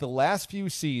spent the last few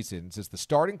seasons as the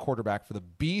starting quarterback for the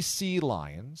BC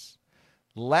Lions.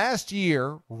 Last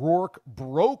year, Rourke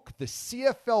broke the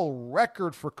CFL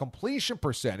record for completion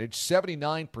percentage,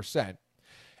 79%,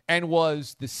 and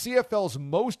was the CFL's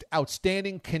most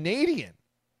outstanding Canadian,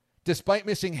 despite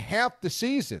missing half the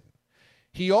season.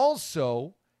 He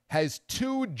also has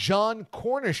 2 John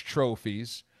Cornish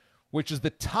trophies, which is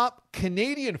the top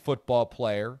Canadian football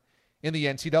player in the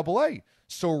NCAA.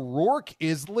 So Rourke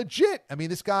is legit. I mean,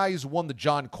 this guy has won the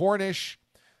John Cornish.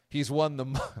 He's won the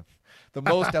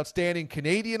most outstanding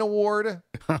Canadian award,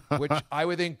 which I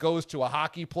would think goes to a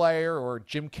hockey player or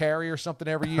Jim Carrey or something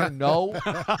every year. No,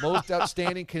 most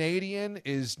outstanding Canadian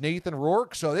is Nathan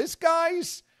Rourke. So this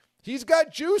he's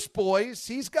got juice, boys.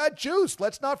 He's got juice.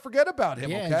 Let's not forget about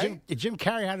him, okay? Jim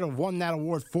Carrey had to have won that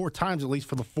award 4 times at least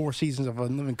for the 4 seasons of A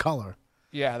Living Color.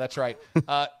 Yeah, that's right.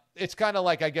 It's kind of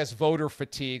like, I guess, voter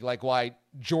fatigue, like why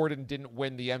Jordan didn't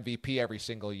win the MVP every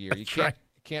single year. You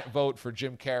can't vote for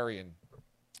Jim Carrey and,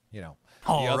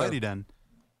 already then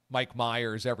Mike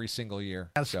Myers every single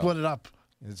year. Got to split it up.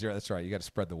 That's right. You got to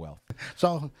spread the wealth.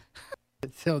 So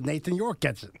Nathan York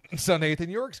gets it. So Nathan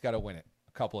York's got to win it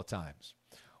a couple of times.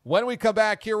 When we come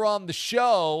back here on the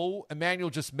show,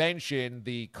 Emmanuel just mentioned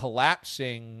the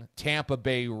collapsing Tampa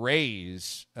Bay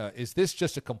Rays. Is this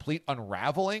just a complete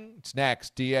unraveling? It's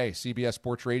next. DA, CBS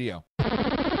Sports Radio.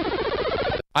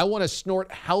 I want to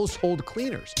snort household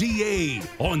cleaners. DA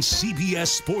on CBS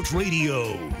Sports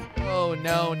Radio. Oh,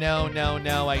 no.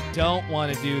 I don't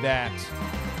want to do that.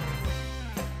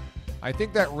 I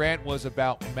think that rant was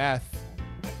about meth,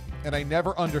 and I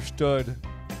never understood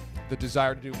the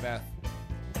desire to do meth.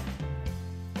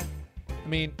 I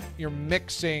mean, you're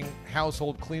mixing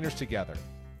household cleaners together.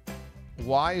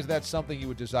 Why is that something you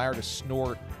would desire to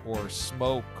snort or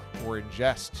smoke or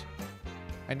ingest?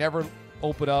 I never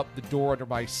open up the door under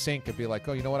my sink and be like,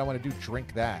 oh, you know what I want to do?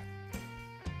 Drink that.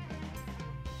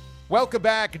 Welcome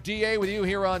back. DA with you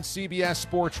here on CBS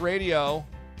Sports Radio.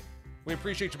 We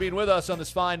appreciate you being with us on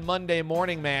this fine Monday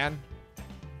morning, man.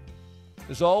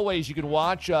 As always, you can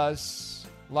watch us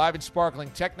live in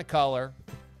sparkling Technicolor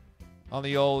on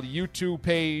the old YouTube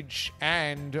page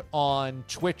and on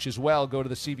Twitch as well. Go to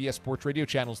the CBS Sports Radio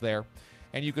channels there.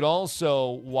 And you could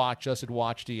also watch us at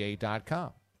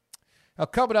watchda.com. Now,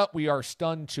 coming up, we are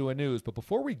stunned to a news. But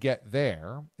before we get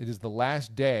there, it is the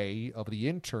last day of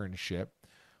the internship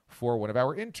for one of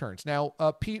our interns. Now,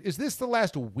 Pete, is this the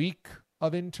last week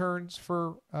of interns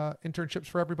for internships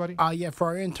for everybody? Yeah, for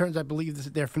our interns, I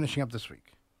believe they're finishing up this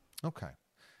week. Okay.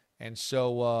 And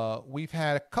so we've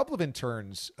had a couple of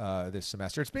interns this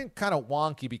semester. It's been kind of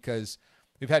wonky because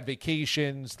we've had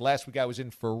vacations. Last week I was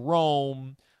in for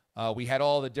Rome. We had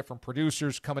all the different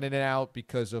producers coming in and out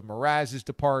because of Mraz's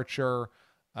departure.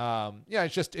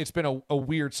 It's been a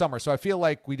weird summer. So I feel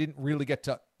like we didn't really get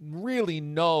to really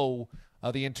know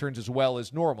the interns as well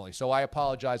as normally. So I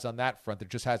apologize on that front. There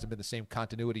just hasn't been the same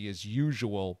continuity as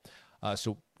usual.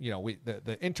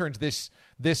 The interns this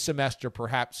semester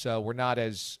perhaps were not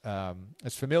as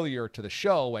familiar to the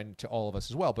show and to all of us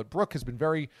as well. But Brooke has been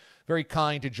very, very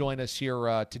kind to join us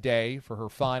here today for her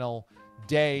final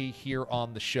day here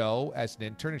on the show as an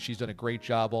intern, and she's done a great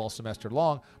job all semester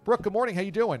long. Brooke, good morning. How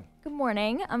you doing? Good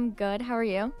morning. I'm good. How are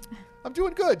you? I'm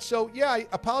doing good. So, I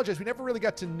apologize. We never really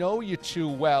got to know you too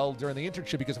well during the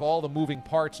internship because of all the moving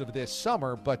parts of this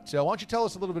summer. But why don't you tell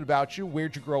us a little bit about you?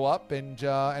 Where'd you grow up, and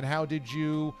how did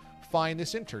you find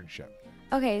this internship?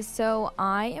 Okay, so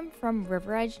I am from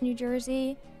River Edge, New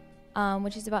Jersey,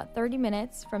 which is about 30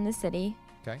 minutes from the city.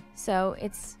 Okay. So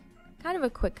it's kind of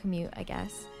a quick commute, I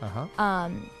guess. Uh-huh.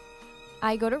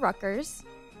 I go to Rutgers.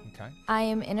 Okay. I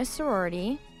am in a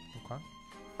sorority. Okay.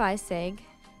 Phi Sig.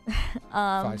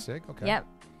 Phi Sig, okay. Yep.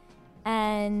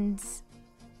 And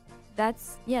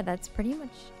that's pretty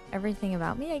much everything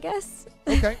about me, I guess.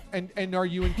 Okay. And are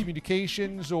you in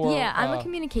communications or? Yeah, I'm a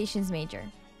communications major.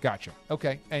 Gotcha.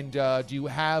 Okay. And do you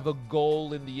have a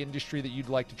goal in the industry that you'd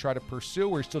like to try to pursue,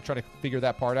 or are you still trying to figure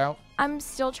that part out? I'm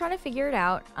still trying to figure it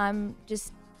out. I'm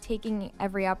just taking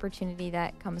every opportunity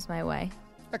that comes my way.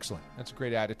 Excellent. That's a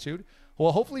great attitude.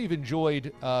 Well, hopefully you've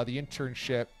enjoyed the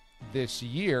internship this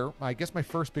year. I guess my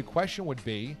first big question would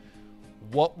be,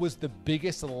 what was the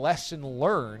biggest lesson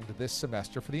learned this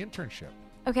semester for the internship?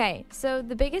 Okay, so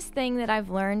the biggest thing that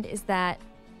I've learned is that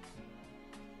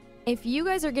if you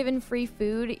guys are given free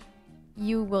food,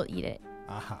 you will eat it.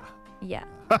 Aha. Yeah.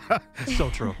 So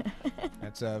true.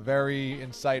 That's a very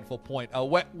insightful point.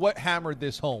 What hammered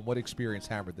this home? What experience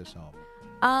hammered this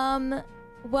home?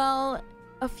 Well,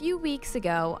 a few weeks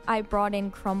ago, I brought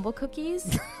in crumble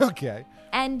cookies. Okay.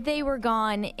 And they were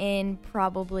gone in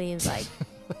probably like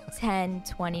 10,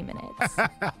 20 minutes.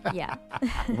 Yeah.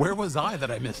 Where was I that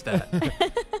I missed that?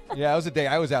 Yeah, it was a day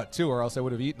I was out too, or else I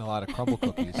would have eaten a lot of crumble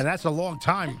cookies. And that's a long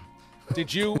time.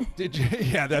 Did you?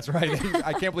 Yeah, that's right.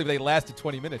 I can't believe they lasted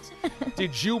 20 minutes.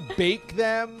 Did you bake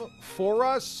them for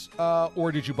us,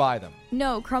 or did you buy them?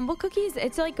 No, crumble cookies,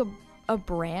 it's like a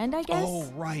brand, I guess.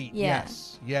 Oh, right. Yeah.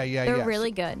 Yes. Yeah. They're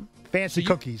really good. Fancy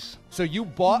cookies. So you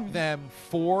bought them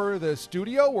for the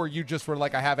studio, or you just were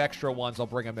like, I have extra ones, I'll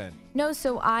bring them in? No,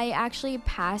 so I actually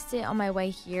passed it on my way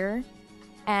here,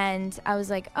 and I was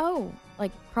like, oh,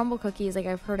 like crumble cookies, like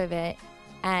I've heard of it,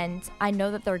 and I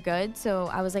know that they're good, so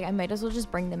I was like, I might as well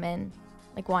just bring them in.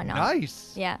 Like, why not?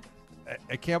 Nice. Yeah.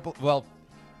 I can't well,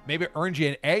 maybe it earned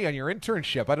you an A on your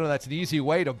internship. I don't know, that's an easy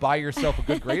way to buy yourself a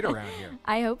good grade around here.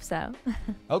 I hope so.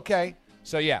 Okay.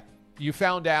 So, yeah. You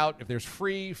found out if there's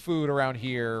free food around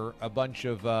here, a bunch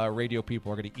of radio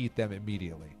people are going to eat them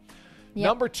immediately. Yep.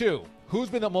 Number 2, who's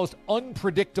been the most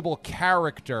unpredictable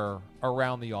character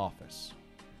around the office?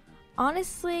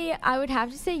 Honestly, I would have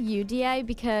to say you, DA,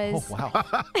 because... Oh,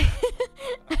 wow.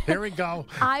 Here we go.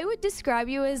 I would describe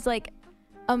you as like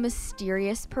a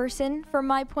mysterious person from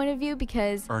my point of view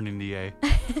because... Earning the A.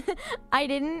 I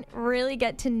didn't really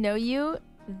get to know you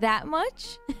that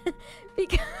much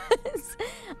because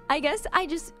I guess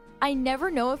I never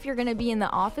know if you're going to be in the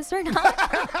office or not.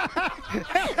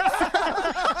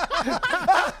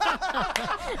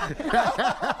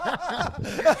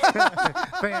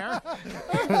 Fair.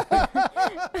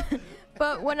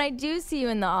 But when I do see you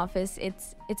in the office,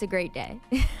 it's a great day.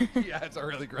 Yeah, it's a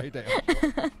really great day.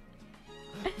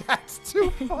 That's too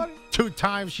funny. 2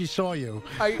 times she saw you.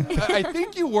 I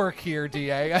think you work here,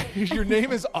 DA. Your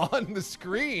name is on the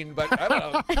screen, but I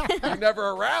don't know. You're never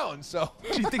around, so.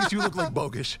 She thinks you look like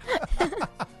Bogus.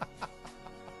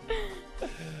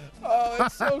 Oh,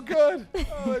 it's so good.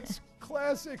 Oh, it's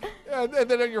classic. And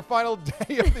then on your final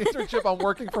day of the internship, I'm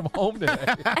working from home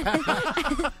today.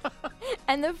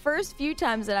 And the first few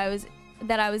times that I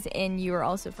was in, you were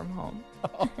also from home.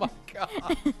 Oh my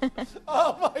God.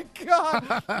 Oh my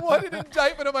God. What an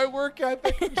indictment of my work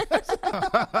ethic.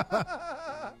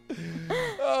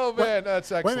 Oh man,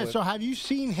 that's excellent. Wait a minute, so have you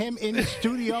seen him in the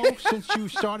studio since you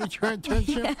started your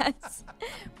internship? Yes.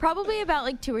 Probably about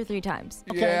like 2 or 3 times.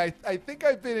 Okay. Yeah, I think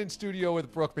I've been in studio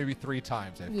with Brooke maybe 3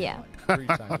 times. Yeah. Like. 3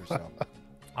 times or so.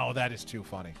 Oh, that is too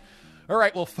funny. All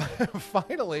right, well,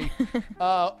 finally,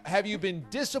 have you been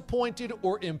disappointed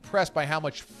or impressed by how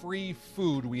much free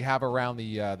food we have around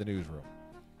the newsroom?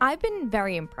 I've been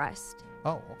very impressed.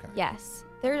 Oh, okay. Yes.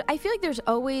 I feel like there's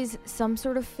always some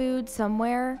sort of food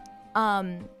somewhere.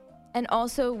 And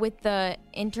also with the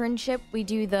internship, we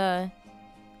do the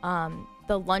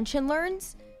lunch and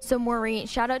learns. So Maureen,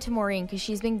 shout out to Maureen because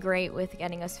she's been great with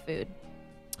getting us food.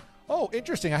 Oh,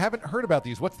 interesting. I haven't heard about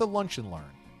these. What's the lunch and learn?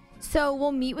 So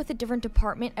we'll meet with a different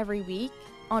department every week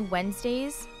on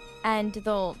Wednesdays, and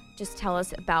they'll just tell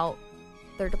us about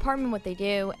their department, what they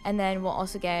do, and then we'll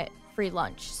also get free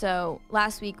lunch. So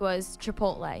last week was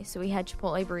Chipotle, so we had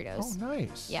Chipotle burritos. Oh,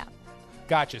 nice. Yeah.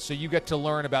 Gotcha. So you get to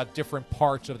learn about different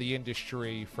parts of the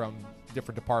industry from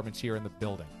different departments here in the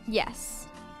building. Yes.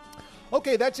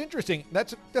 Okay, that's interesting.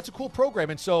 That's a cool program.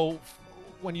 And so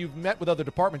when you've met with other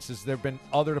departments, has there been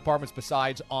other departments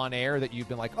besides on air that you've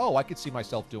been like, oh, I could see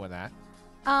myself doing that?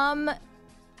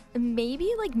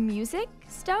 Maybe like music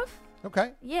stuff.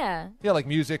 Okay. Yeah. Yeah, like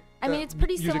music. I mean, it's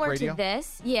pretty music similar radio? to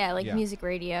this. Yeah, like Yeah. music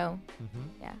radio.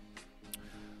 Mm-hmm. Yeah.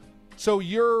 So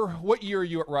what year are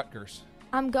you at Rutgers?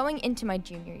 I'm going into my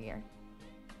junior year.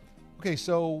 Okay,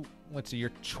 so let's see,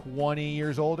 you're 20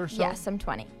 years old or so? Yes, I'm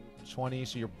 20. 20,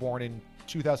 so you're born in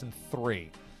 2003.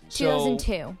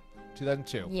 2002.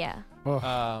 2002. Yeah.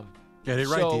 Get it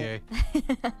right,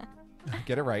 DA.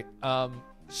 Get it right.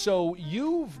 So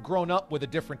you've grown up with a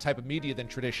different type of media than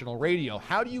traditional radio.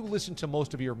 How do you listen to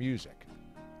most of your music?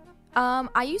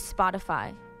 I use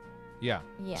Spotify. Yeah.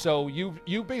 Yeah. So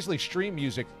you basically stream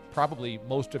music probably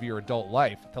most of your adult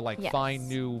life to Yes. find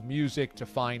new music, to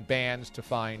find bands, to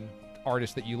find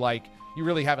artists that you like. You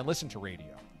really haven't listened to radio.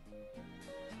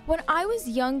 When I was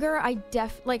younger,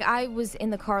 I was in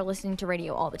the car listening to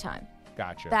radio all the time.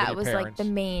 Gotcha. With That your was parents. like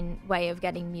the main way of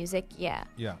getting music. Yeah.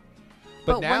 Yeah.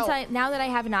 But now, now that I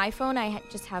have an iPhone, I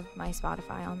just have my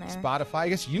Spotify on there. Spotify, I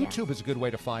guess YouTube is a good way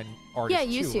to find artists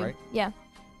Yeah, YouTube. too, right? Yeah.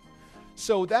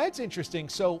 So that's interesting.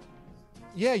 So,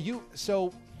 yeah,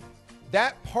 so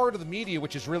that part of the media,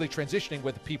 which is really transitioning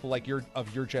with people like your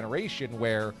generation,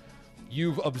 where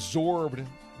you've absorbed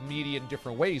media in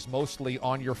different ways, mostly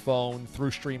on your phone,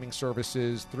 through streaming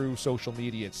services, through social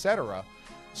media, etc.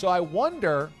 So I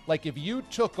wonder, like, if you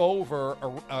took over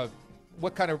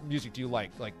what kind of music do you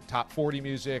like? Like top 40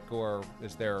 music, or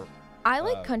is there? I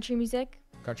like country music.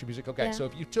 Country music, okay. Yeah. So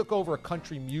if you took over a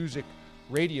country music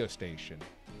radio station,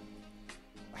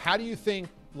 how do you think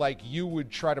like you would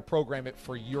try to program it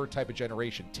for your type of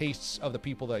generation, tastes of the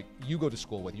people that you go to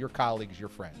school with, your colleagues, your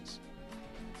friends?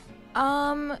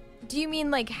 Do you mean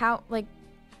like how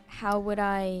would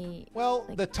I? Well,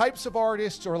 the types of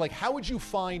artists, or like how would you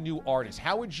find new artists?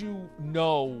 How would you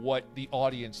know what the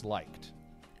audience liked?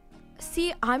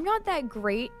 See, I'm not that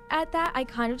great at that. I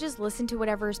kind of just listen to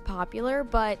whatever is popular,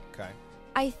 but Okay.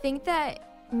 I think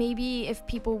that maybe if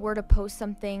people were to post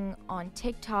something on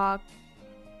TikTok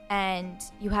and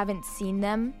you haven't seen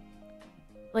them,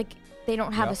 like they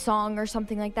don't have Yep. a song or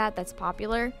something like that that's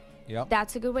popular, Yep.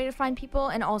 that's a good way to find people,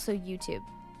 and also YouTube.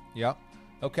 Yep.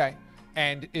 Okay.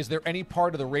 And is there any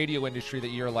part of the radio industry that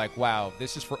you're like, wow,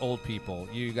 this is for old people?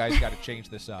 You guys got to change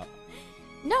this up.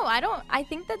 No, I don't. I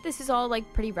think that this is all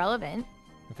like pretty relevant.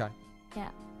 Okay. Yeah.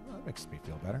 Well, that makes me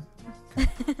feel better.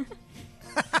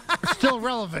 Still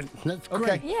relevant. That's great.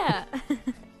 Okay. Yeah.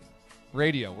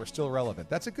 Radio, we're still relevant.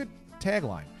 That's a good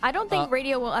tagline. I don't think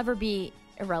radio will ever be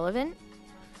irrelevant.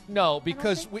 No,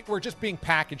 because we're just being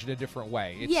packaged in a different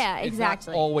way. Yeah, exactly. It's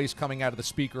not always coming out of the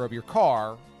speaker of your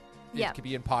car. Yeah. It could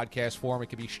be in podcast form. It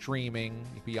could be streaming.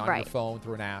 It could be on your Right. phone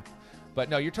through an app. But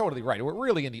no, you're totally right. We're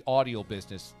really in the audio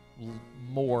business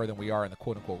more than we are in the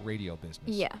quote-unquote radio business.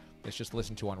 Yeah. It's just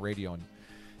listened to on radio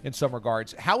in some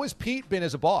regards. How has Pete been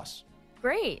as a boss?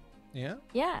 Great. Yeah?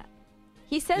 Yeah.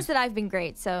 He says that I've been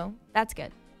great, so that's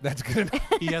good. That's good.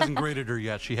 He hasn't graded her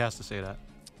yet. She has to say that.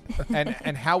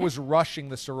 And how was rushing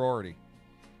the sorority?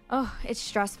 Oh, it's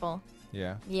stressful.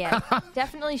 Yeah. Yeah,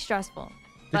 definitely stressful.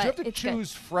 Did but you have to it's good.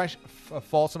 choose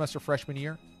fall semester freshman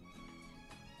year?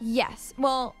 Yes.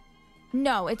 Well,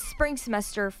 no, it's spring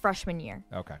semester freshman year.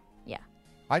 Okay. Yeah.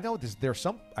 I know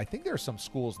I think there are some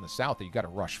schools in the South that you got to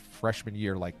rush freshman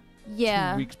year like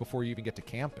Yeah. 2 weeks before you even get to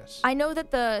campus. I know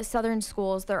that the southern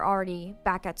schools, they're already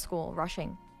back at school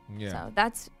rushing. Yeah.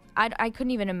 So I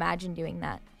couldn't even imagine doing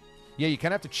that. Yeah, you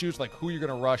kind of have to choose like who you're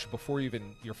going to rush before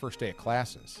even your first day of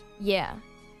classes. Yeah.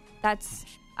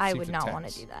 I seems would not want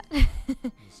intense. to do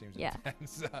that. Seems yeah.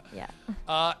 intense.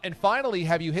 Yeah. And finally,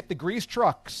 have you hit the grease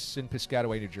trucks in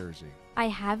Piscataway, New Jersey? I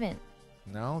haven't.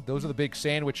 No, those are the big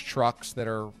sandwich trucks that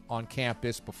are on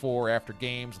campus before, after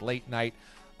games, late night.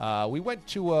 We went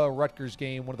to a Rutgers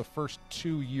game one of the first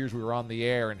 2 years we were on the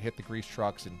air and hit the grease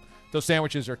trucks, and those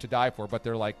sandwiches are to die for, but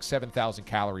they're like 7,000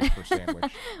 calories per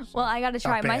sandwich. Well, I got to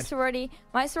try. Not My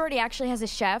bad. sorority actually has a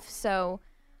chef, so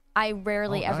I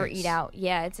rarely ever nice. eat out.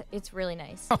 Yeah, it's really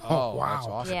nice. Oh, wow. That's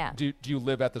awesome. Yeah. Do you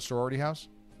live at the sorority house?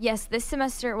 Yes, this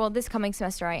coming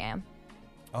semester I am.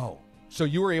 Oh, so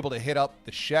you were able to hit up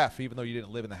the chef even though you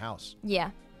didn't live in the house?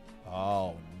 Yeah.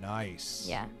 Oh, nice.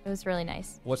 Yeah, it was really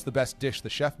nice. What's the best dish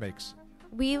the chef makes?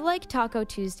 We like Taco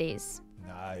Tuesdays.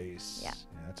 Nice. Yeah.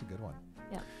 That's a good one.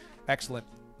 Yeah. Excellent.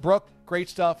 Brooke, great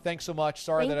stuff. Thanks so much.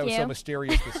 Sorry that I was so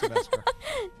mysterious this semester.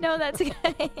 No, that's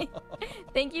okay.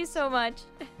 Thank you so much.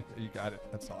 You got it.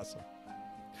 That's awesome.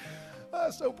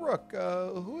 So, Brooke,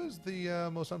 who is the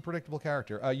most unpredictable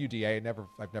character? You, DA. I've never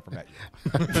met you.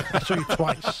 I saw you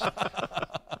twice.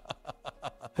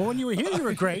 Well, when you were here, you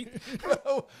were great.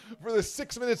 No, for the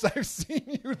 6 minutes I've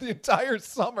seen you the entire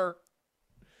summer.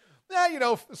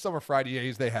 Yeah, summer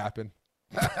Fridays, they happen.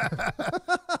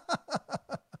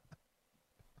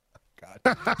 God,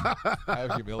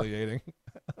 how humiliating.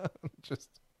 Just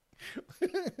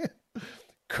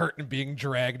curtain being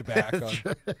dragged back on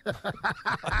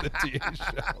the DA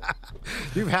show.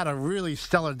 You've had a really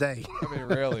stellar day. I mean,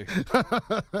 really.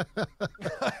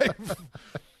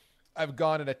 I've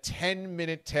gone in a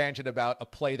 10-minute tangent about a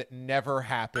play that never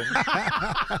happened.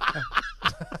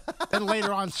 Then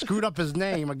later on, screwed up his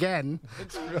name again.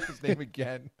 And screwed up his name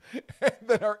again. And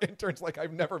then our intern's like,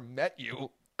 I've never met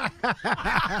you.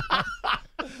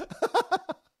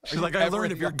 She's like, I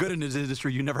learned if you're good in this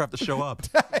industry, you never have to show up.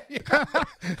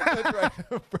 That's right.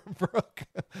 Brooke,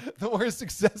 the more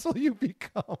successful you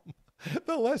become,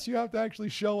 the less you have to actually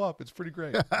show up. It's pretty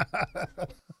great.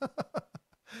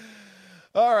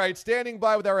 All right, standing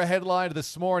by with our headline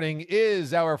this morning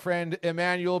is our friend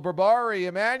Emmanuel Berbari.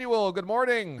 Emmanuel, good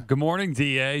morning. Good morning,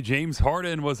 DA. James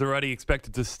Harden was already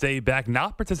expected to stay back,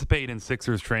 not participate in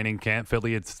Sixers training camp.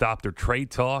 Philly had stopped their trade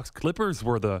talks. Clippers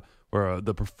were the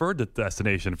preferred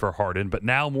destination for Harden, but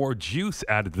now more juice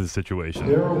added to the situation.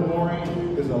 Daryl Morey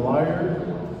is a liar,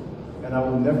 and I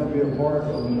will never be a part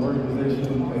of an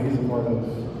organization that he's a part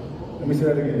of. Let me say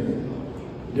that again.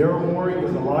 Daryl Morey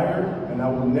is a liar, and I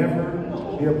will never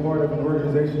be a part of an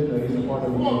organization that he's a part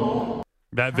of.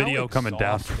 That video coming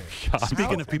down from Sean.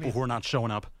 Speaking of people who are not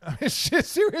showing up.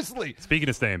 Seriously. Speaking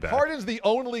of staying back. Harden's the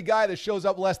only guy that shows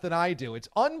up less than I do. It's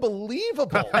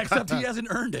unbelievable. Except he hasn't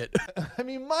earned it. I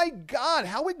mean, my God,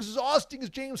 how exhausting is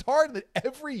James Harden that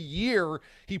every year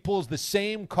he pulls the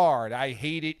same card? I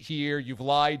hate it here. You've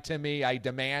lied to me. I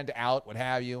demand out, what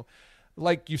have you.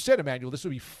 Like you said, Emmanuel, this would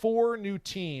be 4 new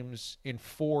teams in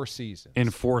 4 seasons. In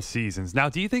 4 seasons. Now,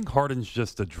 do you think Harden's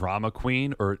just a drama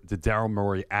queen, or did Daryl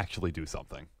Morey actually do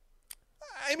something?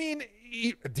 I mean,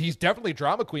 he's definitely a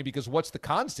drama queen because what's the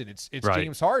constant? It's right.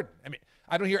 James Harden. I mean,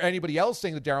 I don't hear anybody else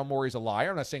saying that Daryl Morey's a liar.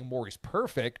 I'm not saying Morey's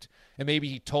perfect, and maybe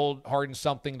he told Harden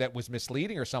something that was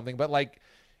misleading or something, but like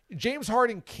James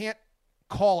Harden can't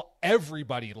call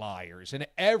everybody liars and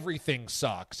everything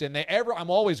sucks and I'm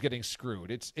always getting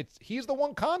screwed. He's the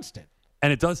one constant.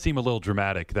 And it does seem a little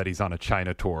dramatic that he's on a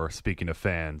China tour, speaking of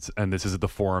fans, and this is the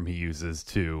forum he uses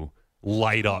to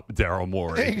light up Daryl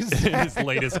Morey in his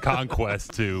latest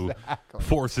conquest to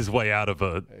force his way out of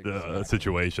a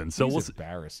situation. So he's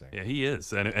embarrassing. Yeah, he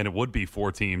is. And it would be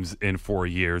 4 teams in 4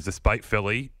 years, despite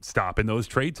Philly stopping those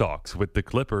trade talks with the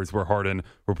Clippers, where Harden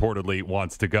reportedly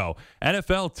wants to go.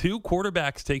 NFL, 2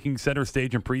 quarterbacks taking center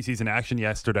stage in preseason action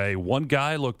yesterday. One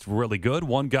guy looked really good.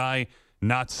 One guy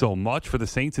not so much. For the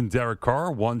Saints and Derek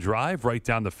Carr, one drive right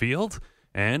down the field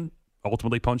and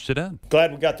ultimately punched it in.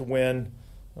 Glad we got the win.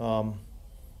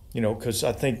 Because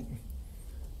I think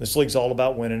this league's all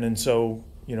about winning, and so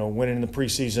winning in the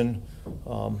preseason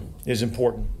is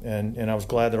important, and I was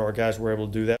glad that our guys were able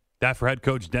to do that. That for head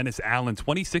coach Dennis Allen,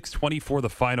 26-24 the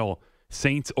final.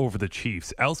 Saints over the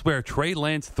Chiefs. Elsewhere, Trey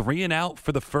Lance 3 and out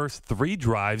for the first 3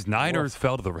 drives. Niners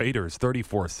fell to the Raiders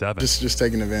 34-7. Just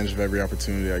taking advantage of every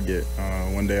opportunity I get,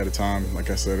 one day at a time. Like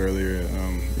I said earlier,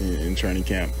 in training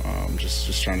camp,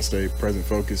 just trying to stay present,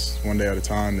 focused, one day at a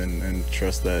time, and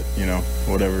trust that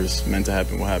whatever is meant to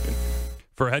happen will happen.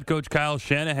 For head coach Kyle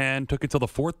Shanahan, took it till the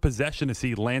 4th possession to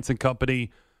see Lance and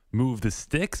company move the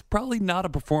sticks. Probably not a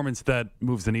performance that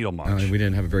moves the needle much. We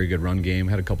didn't have a very good run game.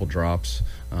 Had a couple drops.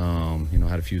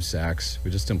 Had a few sacks.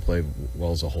 We just didn't play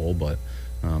well as a whole. But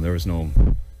there was no.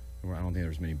 I don't think there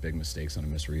was many big mistakes on a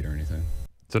misread or anything.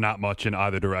 So not much in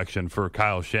either direction for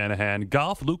Kyle Shanahan.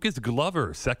 Golf, Lucas Glover,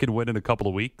 2nd win in a couple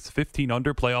of weeks. 15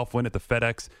 under playoff win at the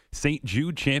FedEx St.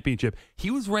 Jude Championship. He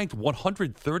was ranked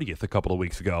 130th a couple of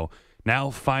weeks ago.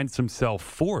 Now finds himself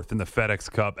 4th in the FedEx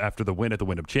Cup after the win at the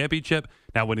Wyndham Championship,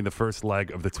 now winning the first leg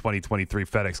of the 2023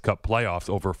 FedEx Cup playoffs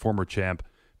over former champ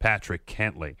Patrick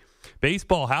Cantley.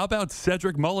 Baseball, how about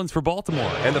Cedric Mullins for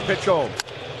Baltimore? And the pitch home.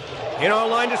 In our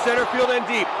line to center field and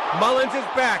deep. Mullins is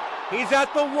back. He's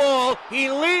at the wall.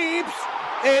 He leaps.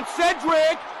 And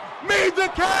Cedric made the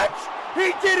catch.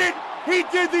 He did it He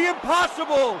did the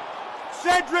impossible.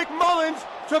 Cedric Mullins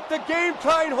took the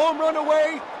game-tying home run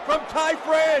away from Ty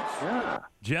France.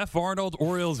 Jeff Arnold,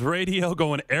 Orioles radio,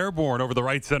 going airborne over the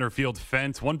right center field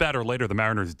fence. One batter later, the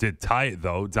Mariners did tie it,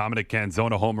 though. Dominic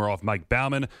Canzona homer off Mike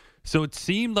Baumann. So it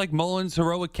seemed like Mullins'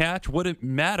 heroic catch wouldn't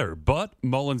matter. But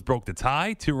Mullins broke the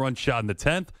tie, 2-run shot in the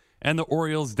 10th, and the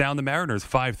Orioles down the Mariners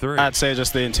 5-3. I'd say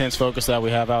just the intense focus that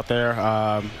we have out there.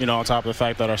 On top of the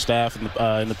fact that our staff in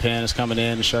the pen is coming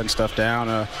in and shutting stuff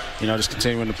down. Just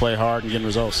continuing to play hard and getting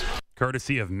results.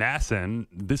 Courtesy of Masson,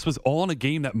 this was all in a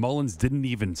game that Mullins didn't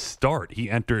even start.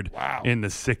 He entered in the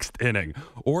 6th inning.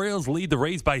 Orioles lead the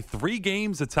Rays by 3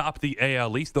 games atop the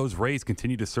AL East. Those Rays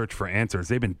continue to search for answers.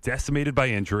 They've been decimated by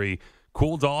injury,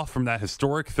 cooled off from that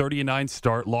historic 30-9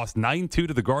 start, lost 9-2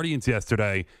 to the Guardians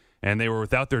yesterday, and they were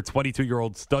without their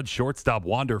 22-year-old stud shortstop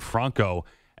Wander Franco.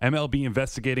 MLB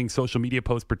investigating social media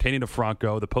posts pertaining to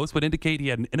Franco. The post would indicate he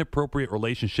had an inappropriate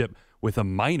relationship with a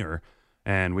minor.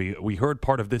 And we heard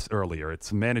part of this earlier.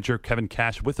 It's manager Kevin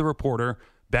Cash with the reporter,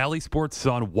 Bally Sports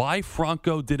Sun, why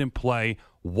Franco didn't play,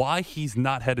 why he's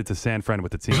not headed to San Fran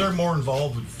with the team. Is there more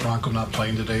involved with Franco not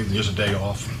playing today than just a day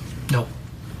off? No,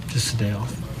 just a day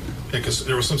off. Because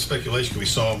there was some speculation we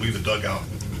saw him leave the dugout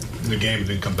in the game and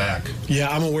then come back. Yeah,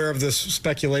 I'm aware of this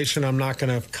speculation. I'm not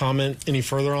going to comment any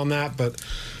further on that, but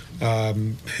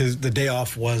the day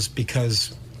off was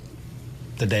because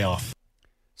the day off.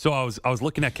 So I was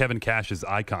looking at Kevin Cash's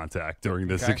eye contact during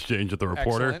this exchange with the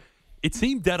reporter. Excellent. It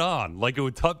seemed dead on. Like it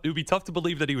would be tough to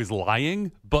believe that he was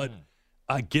lying, but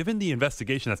given the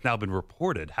investigation that's now been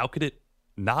reported, how could it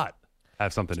not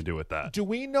have something to do with that? Do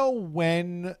we know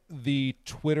when the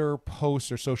Twitter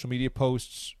posts or social media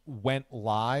posts went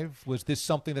live? Was this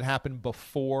something that happened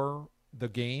before the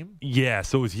game? Yeah,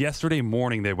 so it was yesterday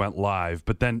morning they went live,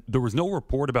 but then there was no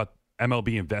report about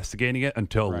MLB investigating it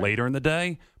until later in the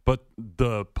day. But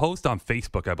the post on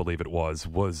Facebook, I believe it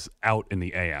was out in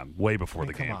the AM, way before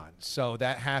the game. Come on. So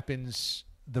that happens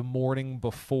the morning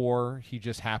before he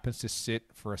just happens to sit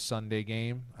for a Sunday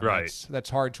game? I mean, that's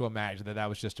hard to imagine that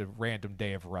was just a random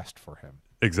day of rest for him.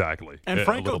 Exactly. And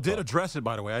Franco did address it,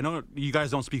 by the way. I know you guys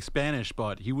don't speak Spanish,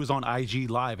 but he was on IG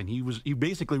Live, and he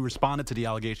basically responded to the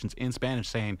allegations in Spanish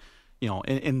saying,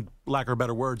 in lack of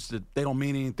better words, that they don't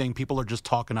mean anything. People are just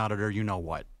talking out of their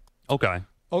you-know-what. Okay.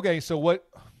 So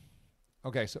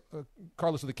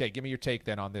Carlos with the K, give me your take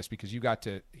then on this, because you got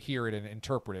to hear it and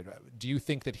interpret it. Do you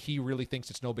think that he really thinks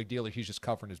it's no big deal, or he's just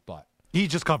covering his butt? He's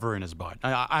just covering his butt.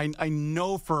 I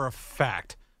know for a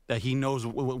fact that he knows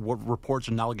what reports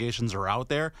and allegations are out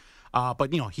there.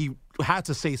 But, he had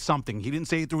to say something. He didn't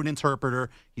say it through an interpreter.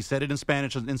 He said it in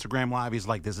Spanish on Instagram Live. He's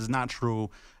like, this is not true,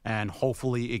 and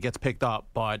hopefully it gets picked up.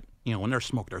 But, when there's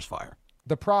smoke, there's fire.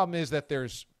 The problem is that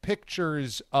there's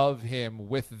pictures of him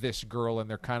with this girl, and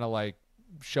they're kind of like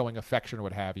showing affection or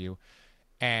what have you.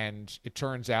 And it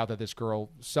turns out that this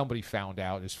girl, somebody found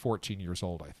out, is 14 years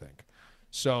old, I think.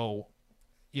 So,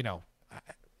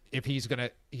 if he's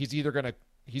either going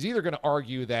to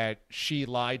argue that she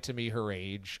lied to me her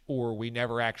age, or we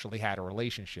never actually had a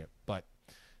relationship. But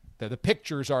the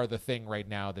pictures are the thing right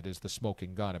now that is the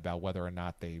smoking gun about whether or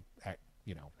not they,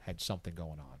 had something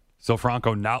going on. So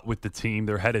Franco not with the team.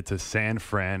 They're headed to San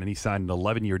Fran, and he signed an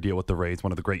 11-year deal with the Rays,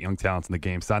 one of the great young talents in the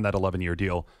game. Signed that 11-year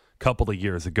deal a couple of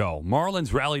years ago.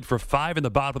 Marlins rallied for 5 in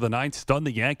the bottom of the 9th, stunned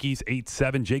the Yankees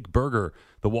 8-7. Jake Berger,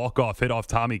 the walk-off hit off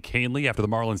Tommy Kahnle after the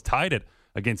Marlins tied it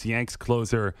against Yanks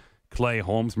closer Clay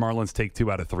Holmes. Marlins take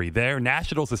 2 out of 3 there.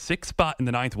 Nationals a 6th spot in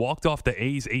the 9th, walked off the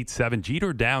A's 8-7.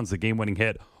 Jeter Downs, the game-winning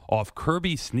hit off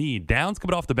Kirby Snead. Downs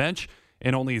coming off the bench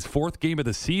in only his 4th game of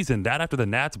the season. That after the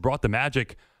Nats brought the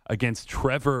magic against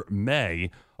Trevor May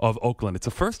of Oakland. It's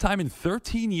the first time in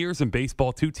 13 years in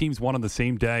baseball 2 teams won on the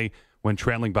same day when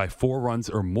trailing by 4 runs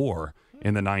or more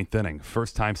in the 9th inning.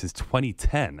 First time since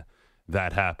 2010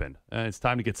 that happened. It's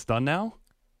time to get stunned now?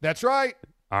 That's right.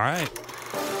 All right.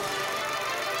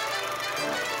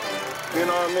 You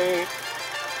know what I mean?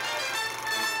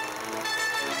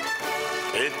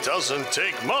 It doesn't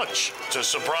take much to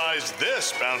surprise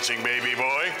this bouncing baby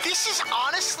boy. This is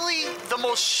honestly the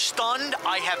most stunned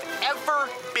I have ever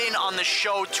been on the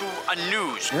show to a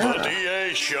news. The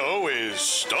DA show is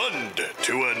stunned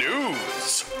to a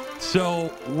news.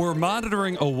 So we're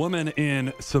monitoring a woman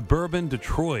in suburban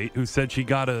Detroit who said she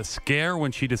got a scare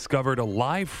when she discovered a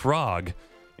live frog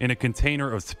in a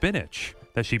container of spinach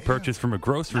that she purchased from a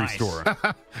grocery store.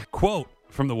 Quote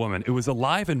from the woman, "It was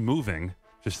alive and moving.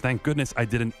 Just thank goodness I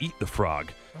didn't eat the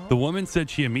frog." The woman said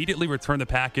she immediately returned the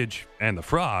package and the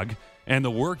frog, and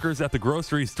the workers at the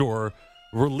grocery store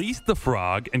released the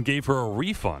frog and gave her a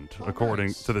refund,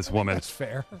 according to this woman. That's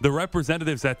fair. The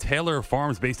representatives at Taylor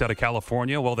Farms, based out of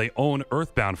California, well, they own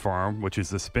Earthbound Farm, which is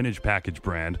the spinach package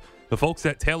brand. The folks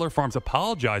at Taylor Farms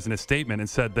apologized in a statement and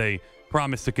said they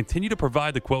promise to continue to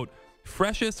provide the, quote,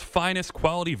 freshest, finest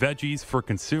quality veggies for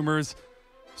consumers.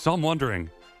 So I'm wondering,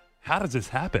 how does this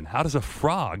happen? How does a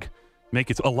frog make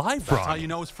its, a live frog? That's how you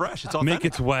know it's fresh. It's authentic. Make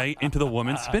its way into the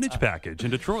woman's spinach package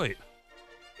in Detroit.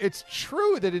 It's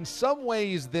true that in some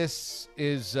ways this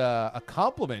is a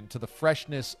compliment to the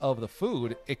freshness of the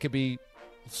food. It could be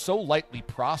so lightly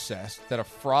processed that a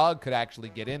frog could actually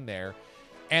get in there,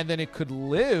 and then it could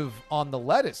live on the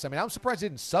lettuce. I mean, I'm surprised it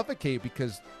didn't suffocate,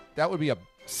 because that would be a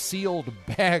sealed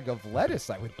bag of lettuce,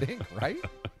 I would think, right?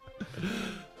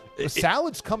 The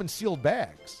salads come in sealed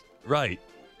bags. Right.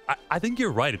 I think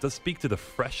you're right. It does speak to the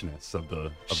freshness of the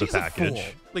She's package. A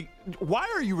fool. Like, why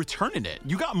are you returning it?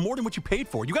 You got more than what you paid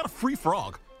for. You got a free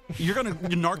frog. You're going to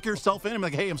narc yourself in and be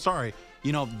like, hey, I'm sorry.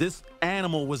 You know, this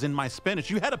animal was in my spinach.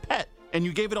 You had a pet, and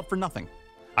you gave it up for nothing.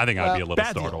 I think I'd be a little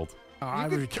bad startled. Deal. I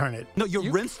would return it. No,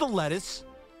 you rinse the lettuce.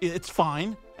 It's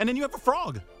fine. And then you have a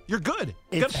frog. You're good.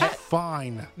 You It's got a pet.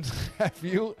 fine. Have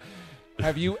you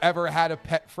ever had a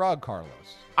pet frog, Carlos?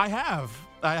 I have.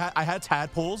 I had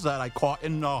tadpoles that I caught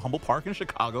in Humboldt Park in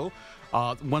Chicago.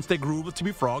 Once they grew to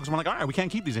be frogs, I'm like, all right, we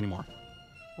can't keep these anymore.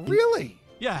 Really?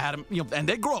 Yeah, I had them. You know, and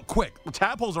they grow up quick. The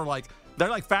tadpoles are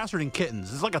they're faster than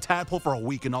kittens. It's like a tadpole for a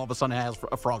week, and all of a sudden it has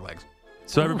frog legs.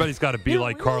 So everybody's got to be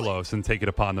like Carlos and take it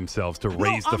upon themselves to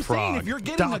raise the frog. Saying, if you're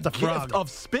getting a gift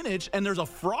of spinach and there's a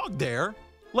frog there,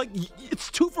 like, it's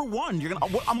 2 for 1.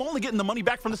 I'm only getting the money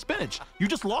back from the spinach. You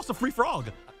just lost a free frog.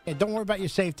 Hey, don't worry about your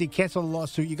safety. Cancel the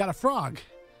lawsuit. You got a frog.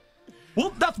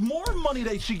 Well, that's more money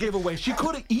that she gave away. She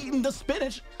could have eaten the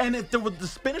spinach, and if the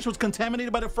spinach was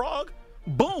contaminated by the frog,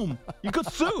 boom, you could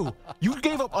sue. You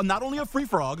gave up not only a free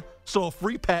frog, so a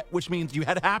free pet, which means you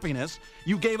had happiness.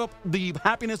 You gave up the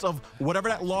happiness of whatever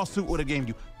that lawsuit would have given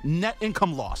you. Net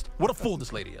income lost. What a fool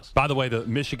this lady is. By the way, the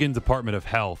Michigan Department of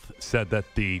Health said that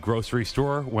the grocery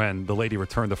store, when the lady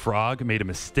returned the frog, made a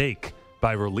mistake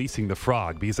by releasing the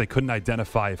frog because they couldn't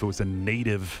identify if it was a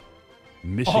native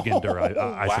Michigander,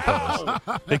 I suppose.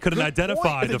 They couldn't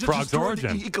identify the frog's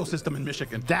origin. The ecosystem in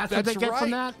Michigan. That's what they get from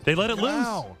that? They let it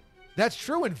loose. That's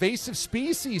true. Invasive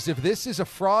species. If this is a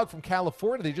frog from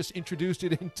California, they just introduced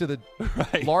it into the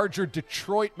larger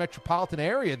Detroit metropolitan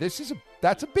area.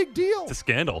 That's a big deal. It's a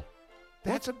scandal.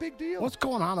 That's a big deal. What's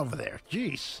going on over there?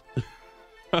 Jeez.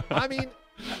 I mean,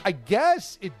 I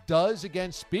guess it does,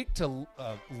 again, speak to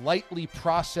lightly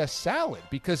processed salad.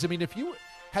 Because, I mean, if you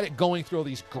had it going through all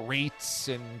these grates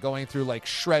and going through, like,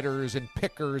 shredders and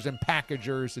pickers and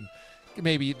packagers and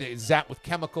maybe they zap with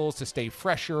chemicals to stay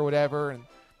fresher or whatever, and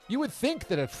you would think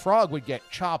that a frog would get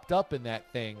chopped up in that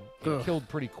thing and killed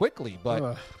pretty quickly.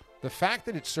 But the fact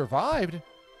that it survived,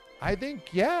 I think,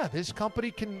 yeah, this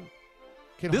company can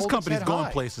This hold company's its head going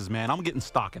high. places, man. I'm getting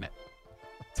stock in it.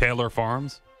 Taylor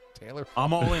Farms?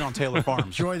 I'm all in on Taylor Farms.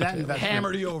 Enjoy that investment.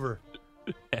 Hammer the over.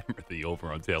 Hammer the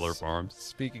over on Taylor Farms.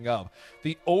 Speaking of,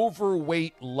 the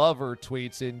overweight lover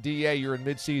tweets in, DA, you're in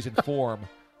midseason form.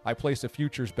 I placed a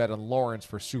futures bet on Lawrence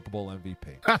for Super Bowl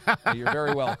MVP. You're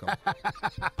very welcome.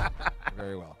 You're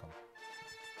very welcome.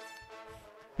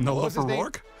 No What love was for his name?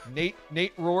 Rourke?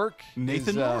 Nate Rourke.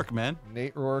 Nathan Rourke, man.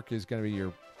 Nate Rourke is going to be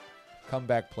your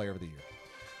comeback player of the year.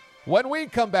 When we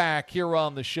come back here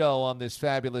on the show on this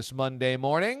fabulous Monday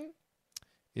morning,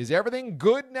 is everything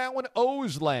good now in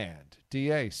O's land?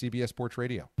 DA, CBS Sports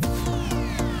Radio.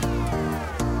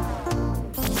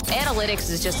 Analytics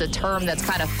is just a term that's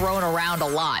kind of thrown around a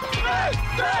lot.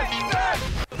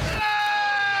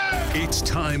 It's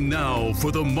time now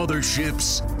for the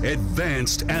mothership's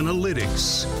Advanced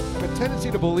Analytics. I have a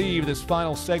tendency to believe this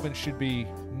final segment should be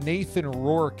Nathan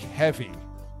Rourke heavy.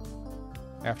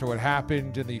 After what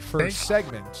happened in the first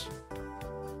segment,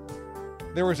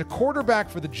 there was a quarterback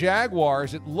for the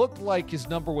Jaguars. It looked like his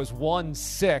number was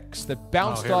 1-6 that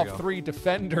bounced off 3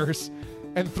 defenders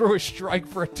and threw a strike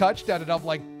for a touchdown. And I'm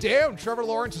like, damn, Trevor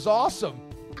Lawrence is awesome.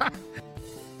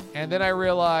 And then I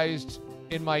realized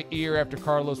in my ear after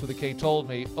Carlos with a K told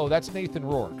me, oh, that's Nathan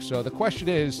Rourke. So the question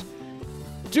is,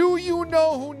 do you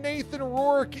know who Nathan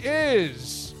Rourke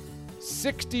is?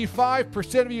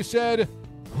 65% of you said,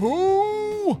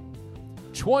 who?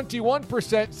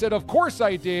 21% said, of course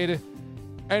I did.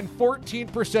 And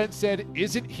 14% said,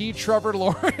 isn't he Trevor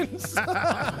Lawrence?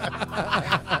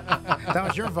 That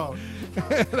was your vote.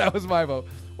 That was my vote.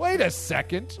 Wait a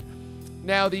second.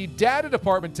 Now, the data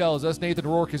department tells us Nathan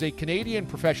Rourke is a Canadian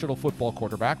professional football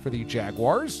quarterback for the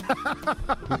Jaguars,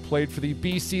 who played for the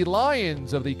BC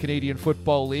Lions of the Canadian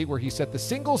Football League, where he set the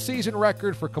single-season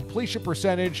record for completion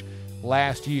percentage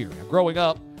last year. Now, growing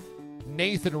up,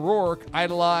 Nathan Rourke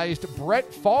idolized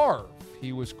Brett Favre.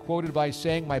 He was quoted by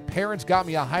saying, "My parents got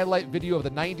me a highlight video of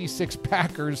the 96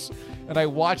 Packers, and I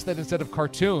watched that instead of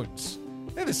cartoons."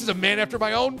 Hey, this is a man after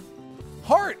my own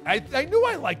heart. I knew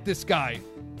I liked this guy.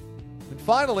 And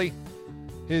finally,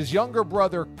 his younger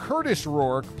brother Curtis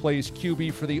Rourke plays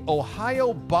QB for the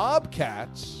Ohio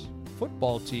Bobcats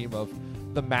football team of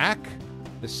the MAC,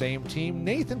 the same team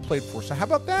Nathan played for. So how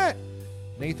about that?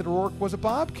 Nathan Rourke was a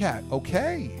Bobcat.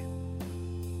 Okay.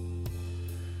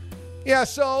 Yeah,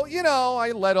 so,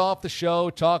 I led off the show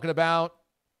talking about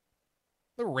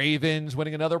the Ravens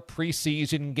winning another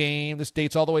preseason game. This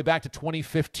dates all the way back to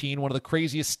 2015, one of the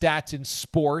craziest stats in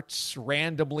sports.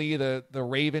 Randomly, the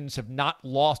Ravens have not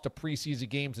lost a preseason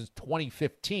game since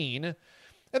 2015.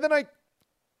 And then I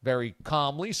very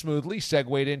calmly, smoothly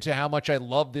segued into how much I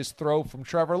love this throw from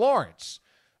Trevor Lawrence,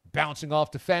 bouncing off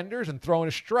defenders and throwing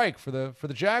a strike for the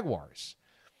Jaguars.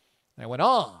 And I went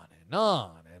on and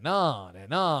on and on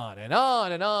and on and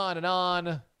on and on and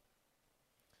on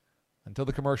until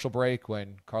the commercial break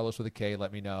when Carlos with a K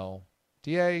let me know,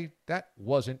 DA, that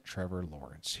wasn't Trevor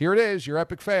Lawrence. Here it is, your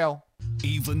epic fail.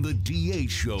 Even the DA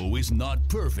show is not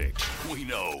perfect. We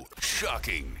know.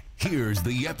 Shocking. Here's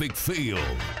the epic fail.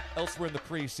 Elsewhere in the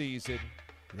preseason,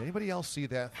 did anybody else see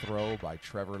that throw by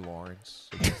Trevor Lawrence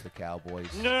against the Cowboys?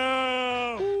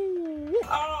 No! Ooh.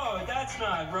 Oh, that's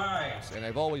not right. And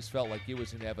I've always felt like it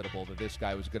was inevitable that this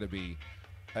guy was going to be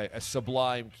a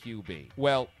sublime QB.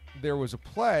 Well, there was a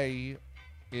play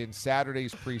in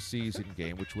Saturday's preseason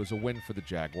game, which was a win for the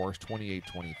Jaguars,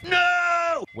 28-23.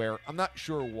 No! Where I'm not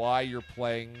sure why you're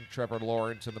playing Trevor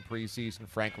Lawrence in the preseason.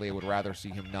 Frankly, I would rather see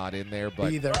him not in there.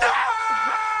 But Either.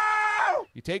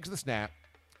 He takes the snap.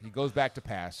 He goes back to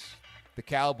pass. The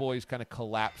Cowboys kind of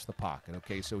collapse the pocket.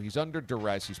 Okay, so he's under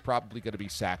duress. He's probably going to be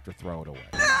sacked or thrown away.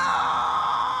 No!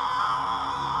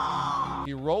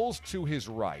 He rolls to his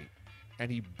right, and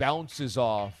he bounces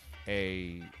off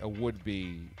a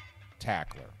would-be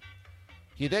tackler.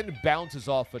 He then bounces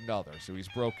off another, so he's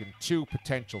broken 2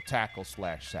 potential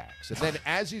tackle/sacks. And then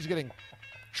as he's getting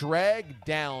dragged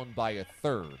down by a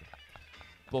third,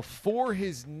 before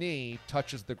his knee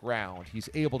touches the ground, he's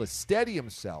able to steady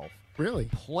himself, really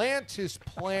plant his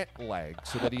plant leg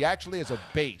so that he actually has a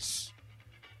base,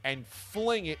 and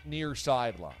fling it near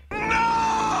sideline.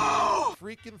 No!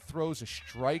 Freaking throws a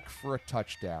strike for a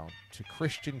touchdown to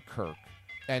Christian Kirk.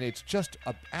 And it's just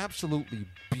an absolutely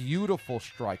beautiful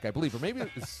strike, I believe. Or maybe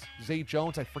it was Zay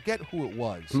Jones. I forget who it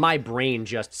was. My brain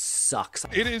just sucks.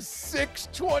 It is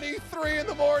 6:23 in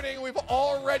the morning. We've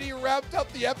already wrapped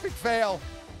up the epic fail.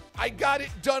 I got it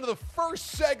done in the first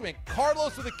segment.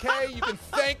 Carlos with a K, you can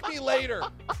thank me later.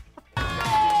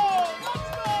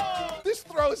 This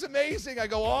throw is amazing. I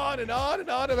go on and on and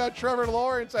on about Trevor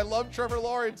Lawrence. I love Trevor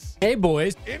Lawrence. Hey,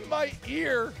 boys. In my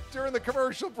ear during the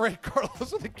commercial break,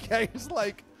 Carlos with a K is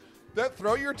like, that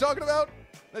throw you were talking about?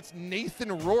 That's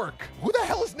Nathan Rourke. Who the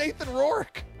hell is Nathan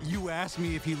Rourke? You asked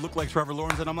me if he looked like Trevor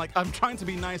Lawrence, and I'm like, I'm trying to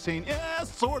be nice, saying, yeah,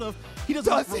 sort of. He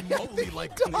doesn't look remotely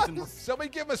like Nathan Rourke. Somebody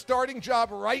give him a starting job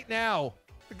right now.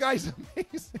 The guy's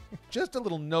amazing. Just a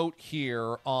little note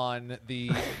here on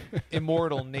the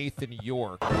immortal Nathan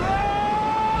York.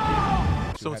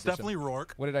 So it's definitely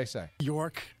Rourke. What did I say?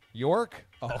 York. York?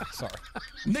 Oh, sorry.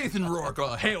 Nathan Rourke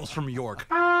hails from York.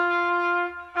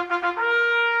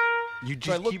 You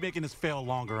just keep making this fail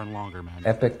longer and longer, man.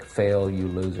 Epic fail, you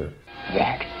loser.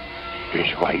 That is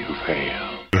why you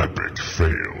fail. Epic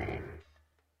fail.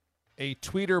 A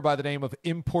tweeter by the name of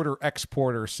Importer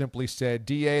Exporter simply said,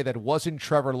 DA, that wasn't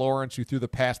Trevor Lawrence who threw the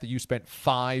pass that you spent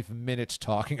 5 minutes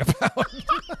talking about.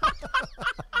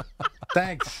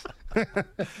 Thanks.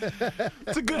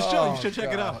 It's a good show. You should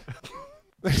check it out.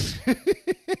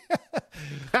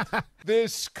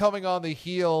 This coming on the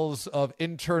heels of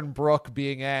intern Brooke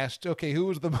being asked, okay, who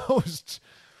was the most,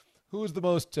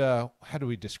 how do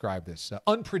we describe this?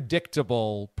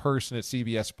 Unpredictable person at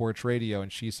CBS Sports Radio.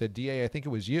 And she said, DA, I think it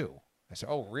was you. I said,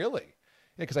 oh, really?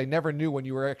 Yeah, because I never knew when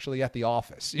you were actually at the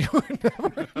office. You were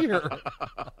never here.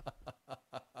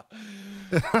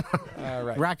 All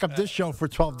right. Rack up this show for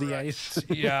 12 DAs.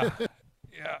 Yeah.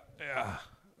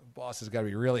 Boss has got to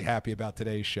be really happy about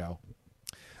today's show.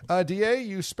 DA,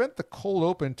 you spent the cold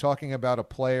open talking about a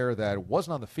player that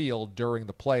wasn't on the field during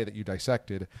the play that you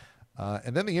dissected.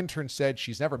 And then the intern said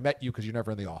she's never met you because you're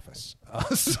never in the office.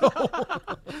 So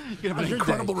you have an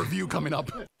incredible review coming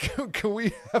up. Can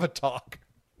we have a talk?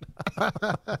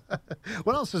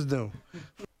 What else is new?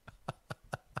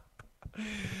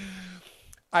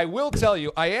 I will tell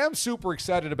you, I am super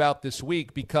excited about this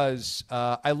week because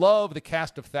I love the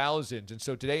cast of thousands. And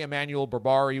so today, Emmanuel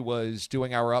Berbari was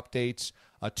doing our updates.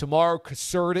 Tomorrow,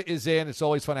 Caserta is in. It's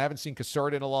always fun. I haven't seen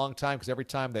Caserta in a long time because every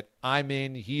time that I'm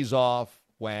in, he's off.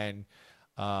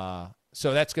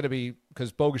 So that's going to be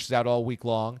because Bogus is out all week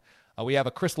long. We have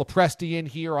a Chris Lopresti in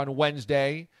here on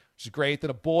Wednesday, which is great. Then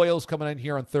a Boyle's coming in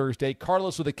here on Thursday.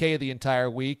 Carlos with a K the entire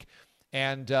week.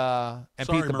 And Pete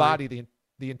the Body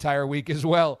the entire week as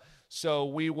well. So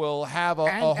we will have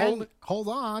a whole... Hold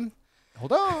on.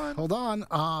 Hold on.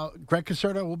 Greg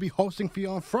Caserta will be hosting for you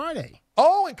on Friday.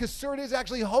 Oh, and Caserta is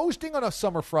actually hosting on a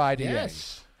Summer Friday.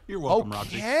 Yes. You're welcome,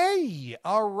 Roxy. Okay.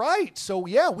 All right. So,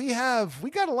 yeah, we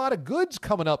got a lot of goods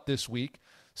coming up this week.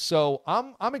 So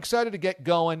I'm excited to get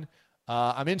going.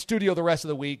 I'm in studio the rest of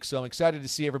the week, so I'm excited to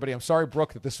see everybody. I'm sorry,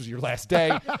 Brooke, that this was your last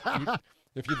day.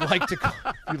 If you'd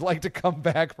like to come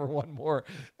back for one more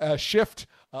shift,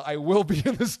 I will be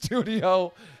in the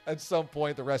studio at some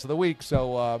point the rest of the week.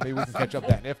 So maybe we can catch up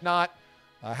then. If not,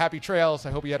 happy trails.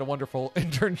 I hope you had a wonderful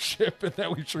internship and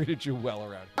that we treated you well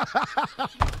around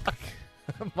here.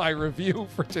 My review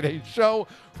for today's show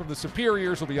from the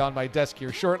Superiors will be on my desk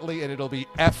here shortly, and it'll be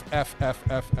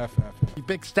FFFFFF. You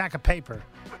big stack of paper.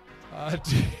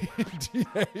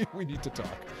 DA, we need to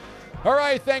talk. All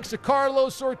right, thanks to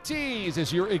Carlos Ortiz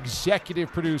as your executive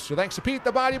producer. Thanks to Pete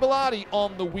the Body Bilotti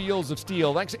on the Wheels of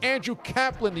Steel. Thanks to Andrew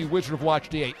Kaplan, the Wizard of Watch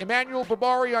DA. Emmanuel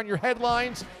Berbari on your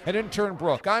headlines, and intern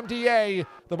Brooke. I'm DA.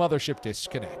 The Mothership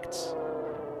disconnects.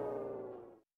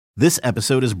 This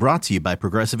episode is brought to you by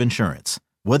Progressive Insurance.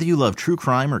 Whether you love true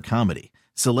crime or comedy,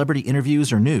 celebrity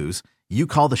interviews or news, you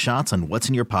call the shots on what's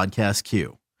in your podcast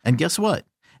queue. And guess what?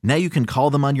 Now you can call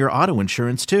them on your auto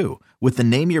insurance too with the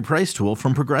Name Your Price tool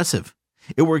from Progressive.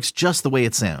 It works just the way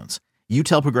it sounds. You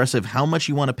tell Progressive how much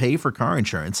you want to pay for car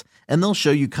insurance, and they'll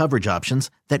show you coverage options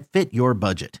that fit your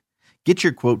budget. Get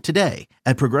your quote today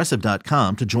at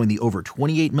Progressive.com to join the over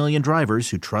 28 million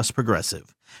drivers who trust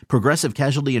Progressive. Progressive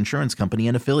Casualty Insurance Company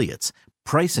and Affiliates.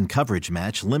 Price and coverage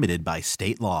match limited by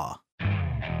state law.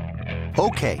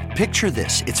 Okay, picture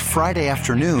this. It's Friday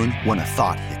afternoon when a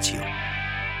thought hits you.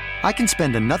 I can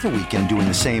spend another weekend doing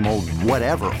the same old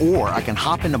whatever, or I can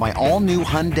hop into my all-new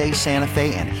Hyundai Santa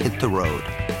Fe and hit the road.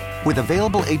 With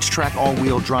available H-Track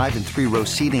all-wheel drive and 3-row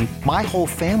seating, my whole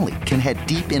family can head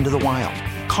deep into the wild.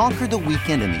 Conquer the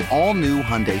weekend in the all-new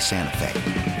Hyundai Santa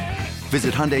Fe.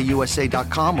 Visit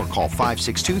HyundaiUSA.com or call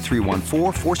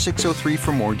 562-314-4603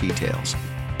 for more details.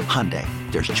 Hyundai,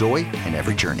 there's joy in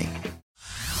every journey.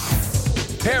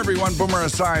 Hey everyone, Boomer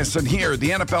Esiason here.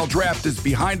 The NFL Draft is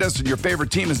behind us and your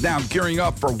favorite team is now gearing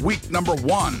up for week number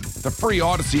 1. The free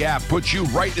Odyssey app puts you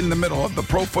right in the middle of the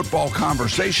pro football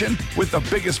conversation with the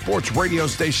biggest sports radio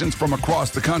stations from across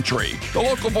the country. The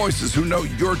local voices who know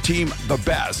your team the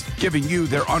best, giving you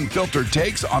their unfiltered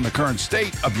takes on the current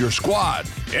state of your squad.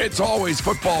 It's always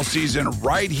football season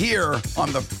right here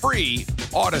on the free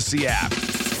Odyssey app.